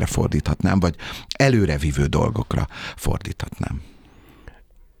vitelére fordíthatnám, vagy előrevívő dolgokra fordíthatnám.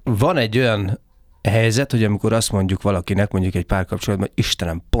 Van egy olyan helyzet, hogy amikor azt mondjuk valakinek, mondjuk egy párkapcsolatban, hogy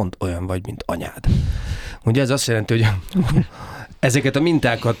Istenem, pont olyan vagy, mint anyád. Ugye ez azt jelenti, hogy ezeket a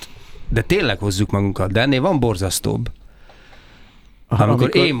mintákat, de tényleg hozzuk magunkat, de ennél van borzasztóbb.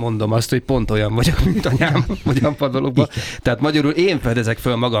 Amikor én mondom azt, hogy pont olyan vagyok, mint anyám, olyan padolókban. Tehát magyarul én fedezek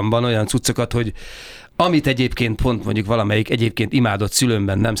föl magamban olyan cuccokat, hogy amit egyébként pont mondjuk valamelyik egyébként imádott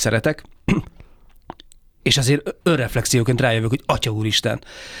szülőmben nem szeretek, és azért önreflexióként rájövök, hogy Atya Úristen,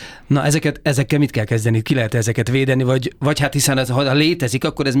 na ezekkel mit kell kezdeni? Ki lehet ezeket védeni? Vagy hát hiszen ez, ha létezik,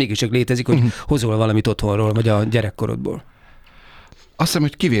 akkor ez mégiscsak létezik, hogy hozol valamit otthonról, vagy a gyerekkorodból. Azt hiszem,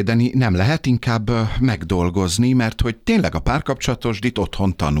 hogy kivédeni nem lehet, inkább megdolgozni, mert hogy tényleg a párkapcsolatosdit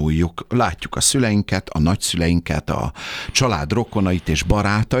otthon tanuljuk. Látjuk a szüleinket, a nagyszüleinket, a család rokonait és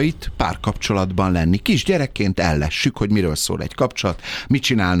barátait párkapcsolatban lenni. Kisgyerekként ellessük, hogy miről szól egy kapcsolat, mit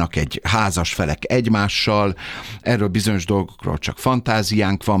csinálnak egy házas felek egymással, erről bizonyos dolgokról csak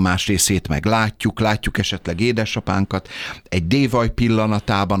fantáziánk van, más részét meg látjuk esetleg édesapánkat egy dévaj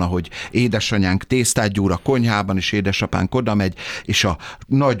pillanatában, ahogy édesanyánk tésztát gyúr a konyhában, és édesapánk oda megy, és a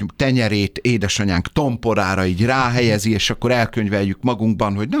nagy tenyerét édesanyánk tomporára így ráhelyezi, és akkor elkönyveljük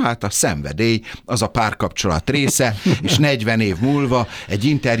magunkban, hogy na hát a szenvedély az a párkapcsolat része, és 40 év múlva egy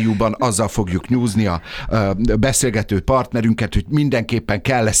interjúban azzal fogjuk nyúzni a beszélgető partnerünket, hogy mindenképpen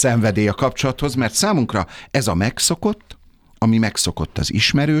kell-e szenvedély a kapcsolathoz, mert számunkra ez a megszokott, ami megszokott, az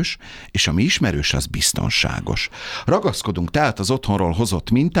ismerős, és ami ismerős, az biztonságos. Ragaszkodunk tehát az otthonról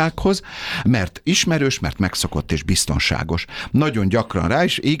hozott mintákhoz, mert ismerős, mert megszokott és biztonságos. Nagyon gyakran rá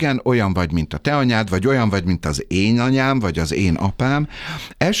is, igen, olyan vagy, mint a te anyád, vagy olyan vagy, mint az én anyám, vagy az én apám.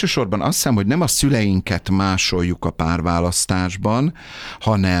 Elsősorban azt hiszem, hogy nem a szüleinket másoljuk a párválasztásban,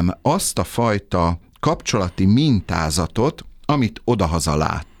 hanem azt a fajta kapcsolati mintázatot, amit odahaza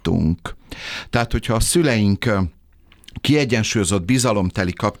láttunk. Tehát, hogyha a szüleink kiegyensúlyozott,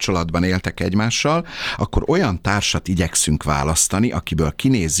 bizalomteli kapcsolatban éltek egymással, akkor olyan társat igyekszünk választani, akiből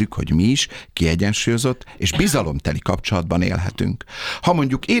kinézzük, hogy mi is kiegyensúlyozott és bizalomteli kapcsolatban élhetünk. Ha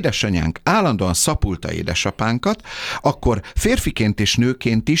mondjuk édesanyánk állandóan szapulta édesapánkat, akkor férfiként és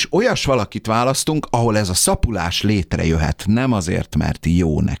nőként is olyas valakit választunk, ahol ez a szapulás létrejöhet. Nem azért, mert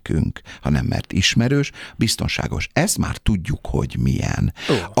jó nekünk, hanem mert ismerős, biztonságos. Ezt már tudjuk, hogy milyen.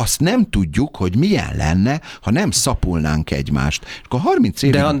 Azt nem tudjuk, hogy milyen lenne, ha nem szapulnánk egymást. És akkor 30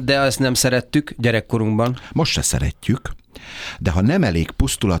 évig... De ezt nem szerettük gyerekkorunkban. Most se szeretjük. De ha nem elég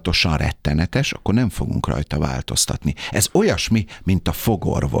pusztulatosan rettenetes, akkor nem fogunk rajta változtatni. Ez olyasmi, mint a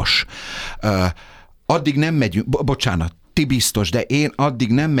fogorvos. Addig nem megyünk, bocsánat, ti biztos, de én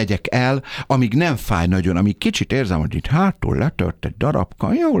addig nem megyek el, amíg nem fáj nagyon, amíg kicsit érzem, hogy itt hátul letört egy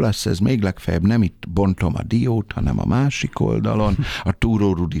darabka, jó lesz ez, még legfeljebb nem itt bontom a diót, hanem a másik oldalon, a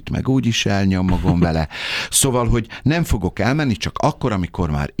túrórudit meg úgyis elnyomogom vele. Szóval, hogy nem fogok elmenni, csak akkor, amikor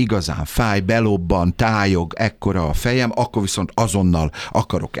már igazán fáj, belobban, tájog, ekkora a fejem, akkor viszont azonnal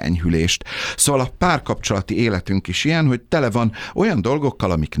akarok enyhülést. Szóval a párkapcsolati életünk is ilyen, hogy tele van olyan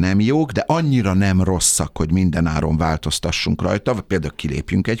dolgokkal, amik nem jók, de annyira nem rosszak, hogy mindenáron változtassunk rajta, vagy például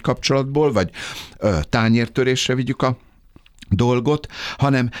kilépjünk egy kapcsolatból, vagy tányértörésre vigyük a dolgot,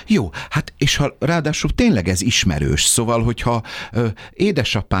 hanem jó, hát és ha ráadásul tényleg ez ismerős, szóval, hogyha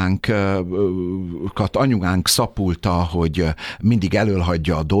édesapánkat, anyukánk szapulta, hogy mindig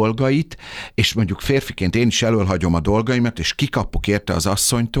elölhagyja a dolgait, és mondjuk férfiként én is elölhagyom a dolgaimat, és kikapok érte az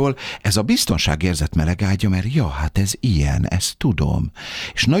asszonytól, ez a biztonságérzet melegágya, mert ja, hát ez ilyen, ezt tudom.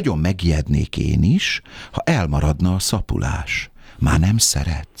 És nagyon megijednék én is, ha elmaradna a szapulás. Már nem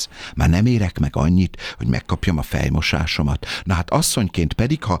szeretsz, már nem érek meg annyit, hogy megkapjam a fejmosásomat. Na hát asszonyként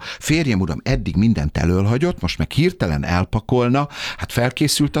pedig, ha férjem uram eddig mindent elölhagyott, most meg hirtelen elpakolna, hát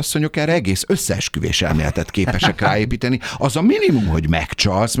felkészült asszonyok erre egész összeesküvés elméletet képesek ráépíteni. Az a minimum, hogy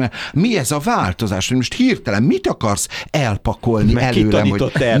megcsalsz, mert mi ez a változás, hogy most hirtelen mit akarsz elpakolni előlem,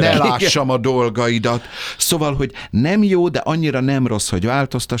 hogy ne lássam a dolgaidat. Szóval, hogy nem jó, de annyira nem rossz, hogy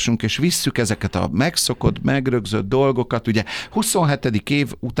változtassunk, és visszük ezeket a megszokott, megrögzött dolgokat, ugye 27.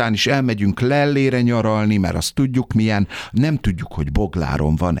 év után is elmegyünk Lellére nyaralni, mert azt tudjuk milyen, nem tudjuk, hogy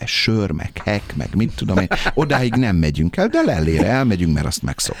Bogláron van-e sör, meg hek, meg mit tudom én, odáig nem megyünk el, de Lellére elmegyünk, mert azt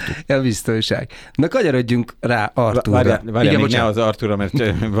megszoktuk. Elbiztonság. Na kanyarodjunk rá Artúrra. Várjál, még ne az Artúrra, mert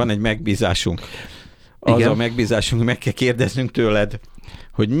van egy megbízásunk. Az igen? A megbízásunk, meg kell kérdeznünk tőled,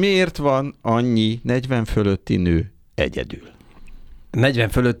 hogy miért van annyi 40 fölötti nő egyedül? 40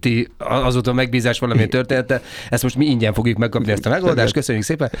 fölötti, azóta megbízás valamilyen története, ezt most mi ingyen fogjuk megkapni ezt a megoldást, köszönjük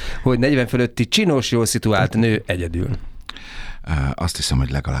szépen, hogy 40 fölötti csinos, jól szituált nő egyedül. Azt hiszem, hogy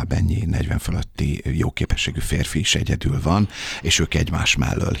legalább ennyi 40 fölötti jó képességű férfi is egyedül van, és ők egymás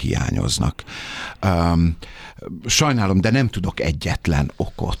mellől hiányoznak. Sajnálom, de nem tudok egyetlen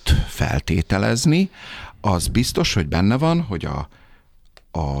okot feltételezni. Az biztos, hogy benne van, hogy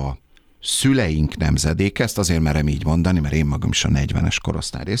a szüleink nemzedéke, ezt azért merem így mondani, mert én magam is a 40-es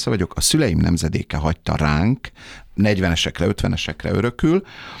korosztály része vagyok, a szüleim nemzedéke hagyta ránk, 40-esekre, 50-esekre örökül,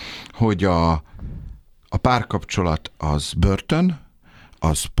 hogy a párkapcsolat az börtön,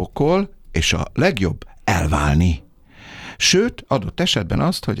 az pokol, és a legjobb elválni. Sőt, adott esetben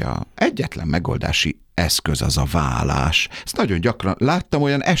azt, hogy a egyetlen megoldási eszköz az a válás. Ezt nagyon gyakran láttam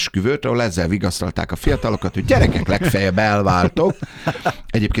olyan esküvőt, ahol ezzel vigasztalták a fiatalokat, hogy gyerekek, legfeljebb elváltok.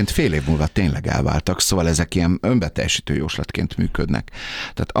 Egyébként fél év múlva tényleg elváltak, szóval ezek ilyen önbeteljesítő jóslatként működnek.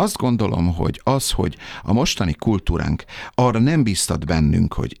 Tehát azt gondolom, hogy hogy a mostani kultúránk arra nem bíztat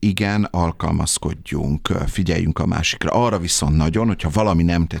bennünk, hogy igen, alkalmazkodjunk, figyeljünk a másikra. Arra viszont nagyon, hogyha valami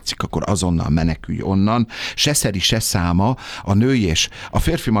nem tetszik, akkor azonnal menekülj onnan. Se szeri, se száma, a női és a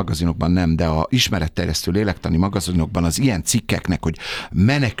férfi magazinokban nem, de a ismeretterjesztő lélektani magazinokban az ilyen cikkeknek, hogy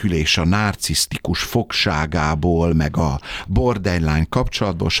menekülés a narcisztikus fogságából, meg a borderline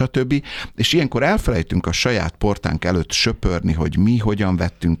kapcsolatból, stb. És ilyenkor elfelejtünk a saját portánk előtt söpörni, hogy mi hogyan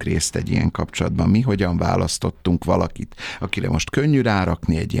vettünk részt egy ilyen kapcsolatban, mi hogyan választottunk valakit, akire most könnyű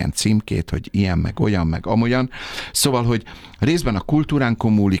rárakni egy ilyen címkét, hogy ilyen, meg olyan, meg amolyan. Szóval, hogy részben a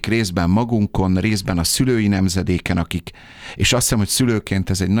kultúránkon múlik, részben magunkon, részben a szülői nemzedéken, akik, és azt hiszem, hogy szülőként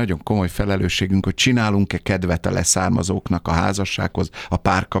ez egy nagyon komoly felelősségünk, hogy csinálunk-e kedvet a leszármazóknak a házassághoz, a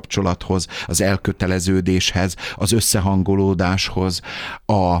párkapcsolathoz, az elköteleződéshez, az összehangolódáshoz,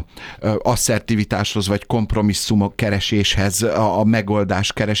 a asszertivitáshoz, vagy kompromisszumok kereséshez, a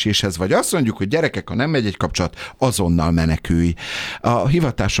megoldás kereséshez, vagy azt mondjuk, hogy gyerekek, ha nem megy egy kapcsolat, azonnal menekülj. A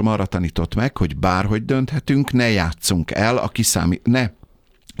hivatásom arra tanított meg, hogy bárhogy dönthetünk, ne játsszunk el,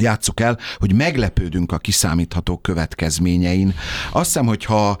 játsszuk el, hogy meglepődünk a kiszámítható következményein. Azt hiszem,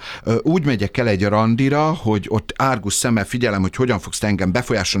 hogyha úgy megyek el egy randira, hogy ott árgus szemmel figyelem, hogy hogyan fogsz te engem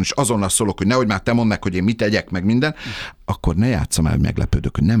befolyásolni, és azonnal szólok, hogy nehogy már te mondd meg, hogy én mit tegyek, meg minden, akkor ne játsszam el, hogy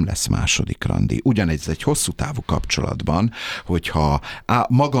meglepődök, hogy nem lesz második randi. Ugyanegy egy hosszú távú kapcsolatban, hogyha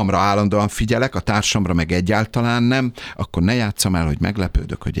magamra állandóan figyelek, a társamra meg egyáltalán nem, akkor ne játsszam el, hogy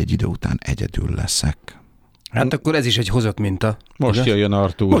meglepődök, hogy egy idő után egyedül leszek. Hát akkor ez is egy hozott minta. Most jöjjön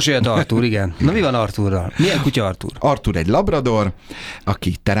Artúr. Most jöjjön Artúr, igen. Na mi van Artúrral? Milyen kutya Artúr? Artúr egy labrador,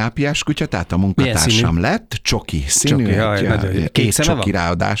 aki terápiás kutya, tehát a munkatársam lett, csoki színű, kék csoki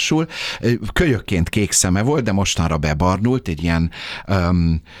ráadásul. Kölyökként kék szeme volt, de mostanra bebarnult, egy ilyen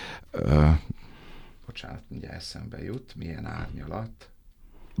bocsánat, mindjárt eszembe jut, milyen árnyalat.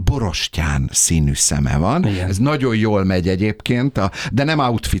 borostyán színű szeme van. Igen. Ez nagyon jól megy egyébként, de nem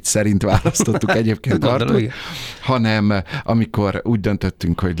outfit szerint választottuk egyébként Artúrt, hanem amikor úgy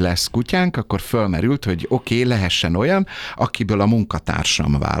döntöttünk, hogy lesz kutyánk, akkor fölmerült, hogy oké, lehessen olyan, akiből a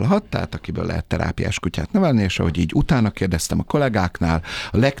munkatársam válhat, tehát akiből lehet terápiás kutyát nevelni, és ahogy így utána kérdeztem a kollégáknál,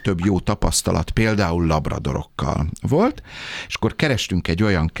 a legtöbb jó tapasztalat például labradorokkal volt, és akkor kerestünk egy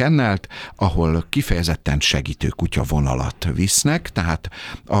olyan kennelt, ahol kifejezetten segítő kutya vonalat visznek, tehát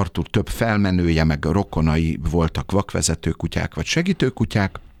Artúr több felmenője, meg a rokonai voltak vakvezető kutyák, vagy segítő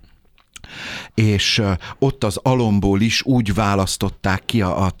kutyák, és ott az alomból is úgy választották ki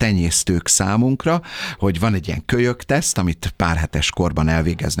a tenyésztők számunkra, hogy van egy ilyen kölyökteszt, amit pár hetes korban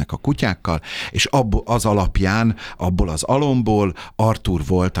elvégeznek a kutyákkal, és az alapján, abból az alomból Artúr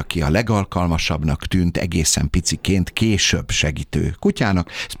volt, aki a legalkalmasabbnak tűnt egészen piciként később segítő kutyának.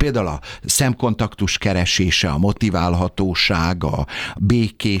 Ez például a szemkontaktus keresése, a motiválhatóság, a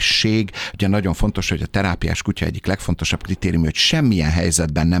békészség. Ugye nagyon fontos, hogy a terápiás kutya egyik legfontosabb kritérium, hogy semmilyen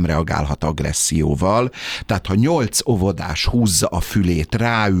helyzetben nem reagálhat agresszióval, tehát ha 8 óvodás húzza a fülét,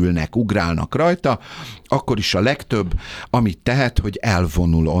 ráülnek, ugrálnak rajta, akkor is a legtöbb, amit tehet, hogy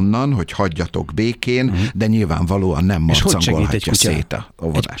elvonul onnan, hogy hagyjatok békén, de nyilvánvalóan nem marcangolhatja szét a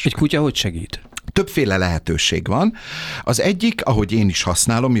óvodásokat. Egy kutya hogy segít? Többféle lehetőség van. Az egyik, ahogy én is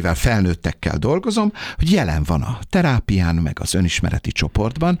használom, mivel felnőttekkel dolgozom, hogy jelen van a terápián, meg az önismereti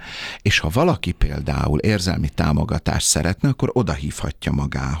csoportban, és ha valaki például érzelmi támogatást szeretne, akkor odahívhatja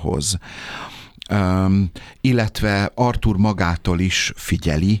magához. Illetve Artúr magától is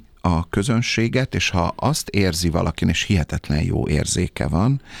figyeli a közönséget, és ha azt érzi valakin, és hihetetlen jó érzéke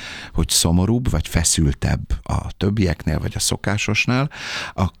van, hogy szomorúbb, vagy feszültebb a többieknél, vagy a szokásosnál,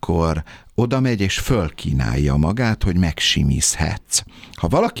 akkor oda megy és fölkínálja magát, hogy megsimízhetsz. Ha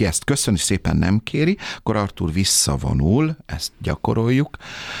valaki ezt köszöni szépen nem kéri, akkor Artúr visszavonul, ezt gyakoroljuk.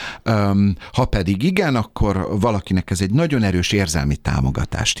 Ha pedig igen, akkor valakinek ez egy nagyon erős érzelmi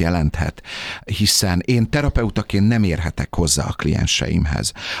támogatást jelenthet, hiszen én terapeutaként nem érhetek hozzá a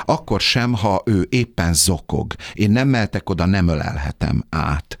klienseimhez. Akkor sem, ha ő éppen zokog. Én nem mehetek oda, nem ölelhetem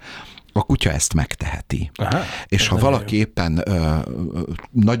át. A kutya ezt megteheti. Aha, és ha valaki éppen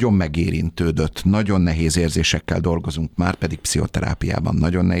nagyon megérintődött, nagyon nehéz érzésekkel dolgozunk, már pedig pszichoterápiában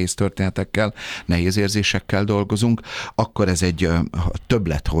nagyon nehéz történetekkel, nehéz érzésekkel dolgozunk, akkor ez egy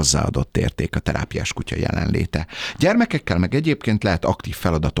többlet hozzáadott érték a terápiás kutya jelenléte. Gyermekekkel meg egyébként lehet aktív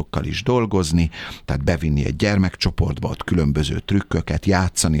feladatokkal is dolgozni, tehát bevinni egy gyermekcsoportba, ott különböző trükköket,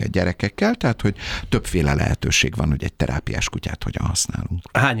 játszani a gyerekekkel, tehát hogy többféle lehetőség van, hogy egy terápiás kutyát hogyan használunk.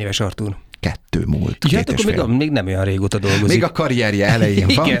 Hány éves Artúr? 2 múlt. Ja, akkor még nem olyan régóta dolgozik. Még a karrierje elején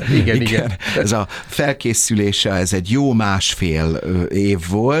van. Igen. Ez a felkészülése, ez egy jó 1,5 év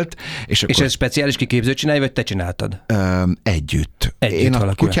volt. És ez speciális kiképzőt csinálja, vagy te csináltad? Együtt. Én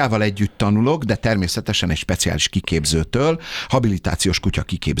a kutyával együtt tanulok, de természetesen egy speciális kiképzőtől, habilitációs kutya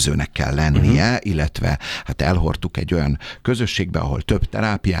kiképzőnek kell lennie, illetve hát elhordtuk egy olyan közösségbe, ahol több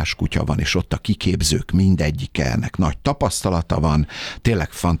terápiás kutya van, és ott a kiképzők mindegyikének nagy tapasztalata van.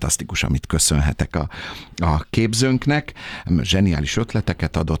 Tényleg fantasztikus, amit köszönhetek a képzőnknek. Zseniális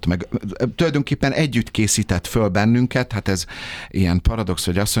ötleteket adott meg. Tulajdonképpen együtt készített föl bennünket, hát ez ilyen paradox,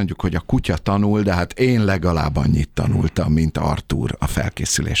 hogy azt mondjuk, hogy a kutya tanul, de hát én legalább annyit tanultam, mint Artúr a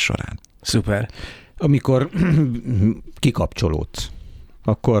felkészülés során. Szuper. Amikor kikapcsolódsz,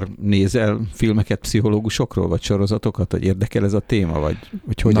 akkor nézel filmeket pszichológusokról, vagy sorozatokat, hogy érdekel ez a téma,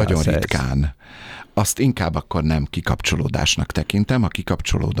 vagy hogy nagyon ritkán. Azt inkább akkor nem kikapcsolódásnak tekintem, ha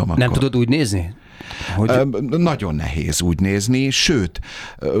kikapcsolódom, akkor... Nem tudod úgy nézni? Hogy... Nagyon nehéz úgy nézni, sőt,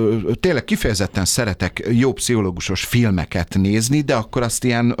 tényleg kifejezetten szeretek jó pszichológusos filmeket nézni, de akkor azt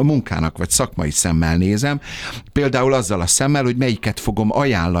ilyen munkának vagy szakmai szemmel nézem. Például azzal a szemmel, hogy melyiket fogom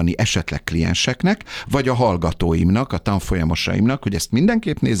ajánlani esetleg klienseknek, vagy a hallgatóimnak, a tanfolyamosaimnak, hogy ezt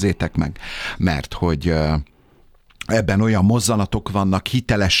mindenképp nézzétek meg, mert hogy... Ebben olyan mozzanatok vannak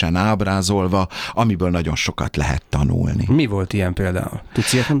hitelesen ábrázolva, amiből nagyon sokat lehet tanulni. Mi volt ilyen például?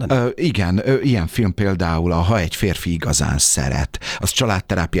 Tudsz ilyet mondani? Igen, ilyen film például Ha egy férfi igazán szeret. Az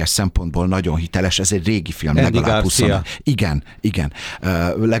családterápiás szempontból nagyon hiteles, ez egy régi film, legalább 20. Igen,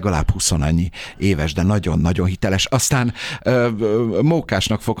 legalább 20 annyi éves, de nagyon-nagyon hiteles. Aztán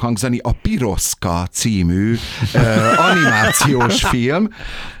mókásnak fog hangzani a Piroszka című animációs film,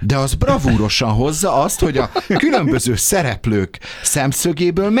 de az bravúrosan hozza azt, hogy a különböző különböző szereplők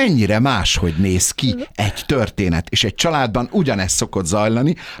szemszögéből mennyire máshogy néz ki egy történet, és egy családban ugyanezt szokott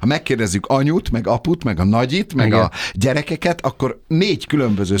zajlani. Ha megkérdezzük anyut, meg aput, meg a nagyit, meg a gyerekeket, akkor 4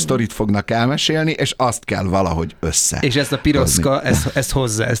 különböző sztorit fognak elmesélni, és azt kell valahogy össze. És ezt a piroszka, ezt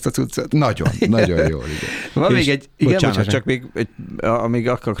hozza, ezt a cuccot. Nagyon, nagyon jól. Van még egy... Igen, bocsánat, csak még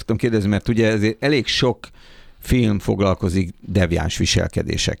akartam kérdezni, mert ugye ezért elég sok film foglalkozik deviáns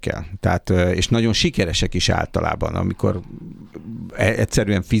viselkedésekkel. Tehát, és nagyon sikeresek is általában, amikor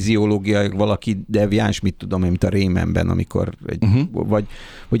egyszerűen fiziológiai valaki deviáns, mit tudom én, mint a Rémenben, amikor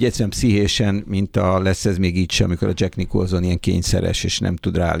vagy egyszerűen pszichésen, mint a Lesz ez még így sem, amikor a Jack Nicholson ilyen kényszeres, és nem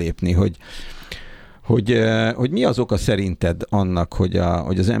tud rálépni, hogy mi az oka szerinted annak, hogy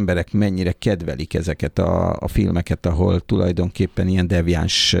az emberek mennyire kedvelik ezeket a filmeket, ahol tulajdonképpen ilyen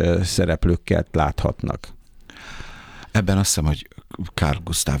deviáns szereplőket láthatnak? Ebben azt hiszem, hogy Carl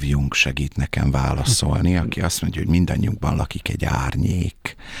Gustav Jung segít nekem válaszolni, aki azt mondja, hogy mindannyiunkban lakik egy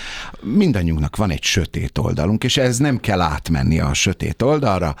árnyék. Mindannyiunknak van egy sötét oldalunk, és ez nem kell átmenni a sötét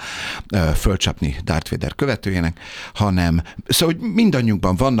oldalra, fölcsapni Darth Vader követőjének, hanem szóval, hogy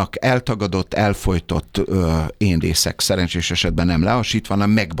mindannyiunkban vannak eltagadott, elfojtott én részek, szerencsés esetben nem lehasítva, hanem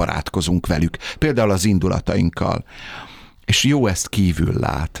megbarátkozunk velük, például az indulatainkkal. És jó ezt kívül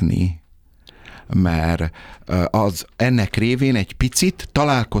látni, mert ennek révén egy picit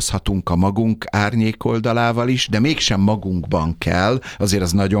találkozhatunk a magunk árnyék oldalával is, de mégsem magunkban kell, azért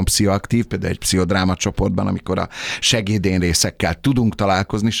az nagyon pszichoaktív, például egy pszichodráma csoportban, amikor a segédén részekkel tudunk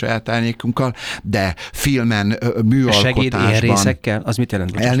találkozni saját árnyékunkkal, de filmen, műalkotásban... Segédén részekkel? Az mit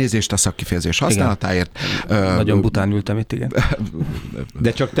jelent? Elnézést a szakkifejezés használatáért. Nagyon bután ültem itt, igen.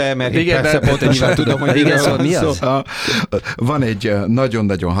 De csak te, mert igen, persze pontosan tudom, hogy mi az? Van egy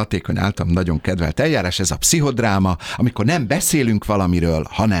nagyon-nagyon hatékony, általam nagyon kedvelt eljárás, ez a pszichodráma, amikor nem beszélünk valamiről,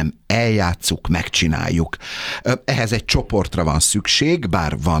 hanem eljátszuk, megcsináljuk. Ehhez egy csoportra van szükség,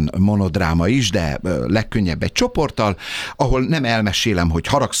 bár van monodráma is, de legkönnyebb egy csoporttal, ahol nem elmesélem, hogy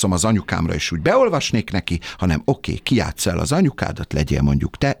haragszom az anyukámra, és úgy beolvasnék neki, hanem oké, kijátsz el az anyukádat, legyél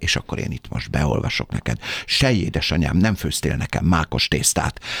mondjuk te, és akkor én itt most beolvasok neked. Sej, édesanyám, nem főztél nekem mákos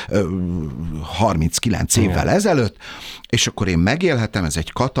tésztát 39 évvel ezelőtt, és akkor én megélhetem, ez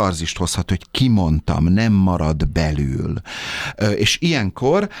egy katarzist hozhat, hogy kimondtam, nem marad belül. És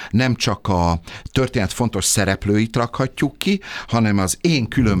ilyenkor nem csak a történet fontos szereplőit rakhatjuk ki, hanem az én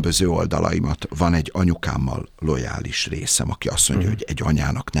különböző oldalaimat. Van egy anyukámmal lojális részem, aki azt mondja, hogy egy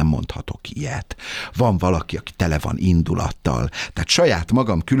anyának nem mondhatok ilyet. Van valaki, aki tele van indulattal. Tehát saját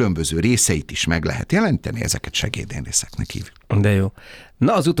magam különböző részeit is meg lehet jelenteni, ezeket segédén részeknek hívjuk. De jó.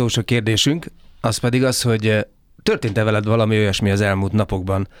 Na, az utolsó kérdésünk, az pedig az, hogy történt-e veled valami olyasmi az elmúlt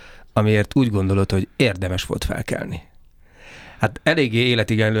napokban, amiért úgy gondolod, hogy érdemes volt felkelni? Hát eléggé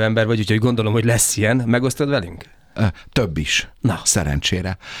életigenlő ember vagy, úgyhogy gondolom, hogy lesz ilyen. Megosztod velünk? Több is,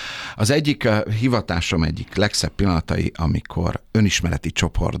 szerencsére. Az egyik hivatásom egyik legszebb pillanatai, amikor önismereti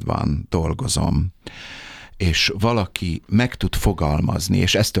csoportban dolgozom, és valaki meg tud fogalmazni,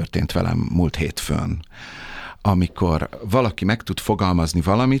 és ez történt velem múlt hétfőn, amikor valaki meg tud fogalmazni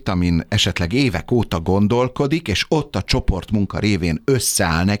valamit, amin esetleg évek óta gondolkodik, és ott a csoportmunka révén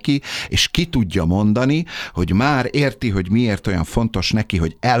összeáll neki, és ki tudja mondani, hogy már érti, hogy miért olyan fontos neki,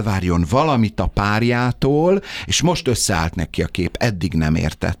 hogy elvárjon valamit a párjától, és most összeállt neki a kép, eddig nem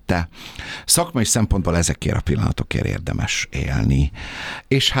értette. Szakmai szempontból ezekért a pillanatokért érdemes élni.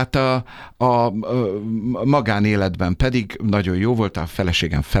 És hát a magánéletben pedig nagyon jó volt, a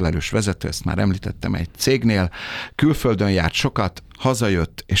feleségem felelős vezető, ezt már említettem egy cégnél, külföldön járt sokat,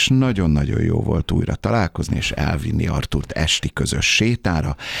 hazajött, és nagyon-nagyon jó volt újra találkozni, és elvinni Artúrt esti közös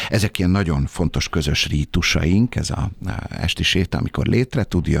sétára. Ezek ilyen nagyon fontos közös rítusaink, ez a esti séta, amikor létre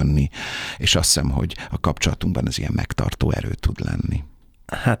tud jönni, és azt hiszem, hogy a kapcsolatunkban ez ilyen megtartó erő tud lenni.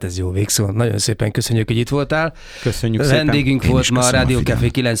 Hát ez jó végszó. Nagyon szépen köszönjük, hogy itt voltál. Köszönjük szépen. Vendégünk volt ma a Rádió Café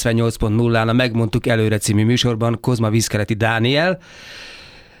 98.0-án a Megmondtuk előre című műsorban Kozma-Vízkeleti Dániel.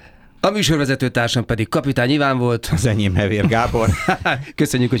 A műsorvezető társam pedig Kapitány Iván volt. Az enyém Hevér Gábor.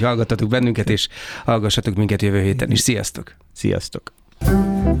 Köszönjük, hogy hallgattatok bennünket, és hallgassatok minket jövő héten is. Sziasztok! Sziasztok!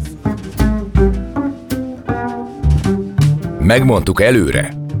 Megmondtuk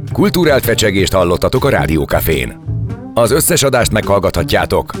előre. Kulturált fecsegést hallottatok a Rádió Cafén. Az összes adást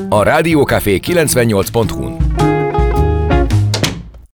meghallgathatjátok a rádiócafé 98.hu-n.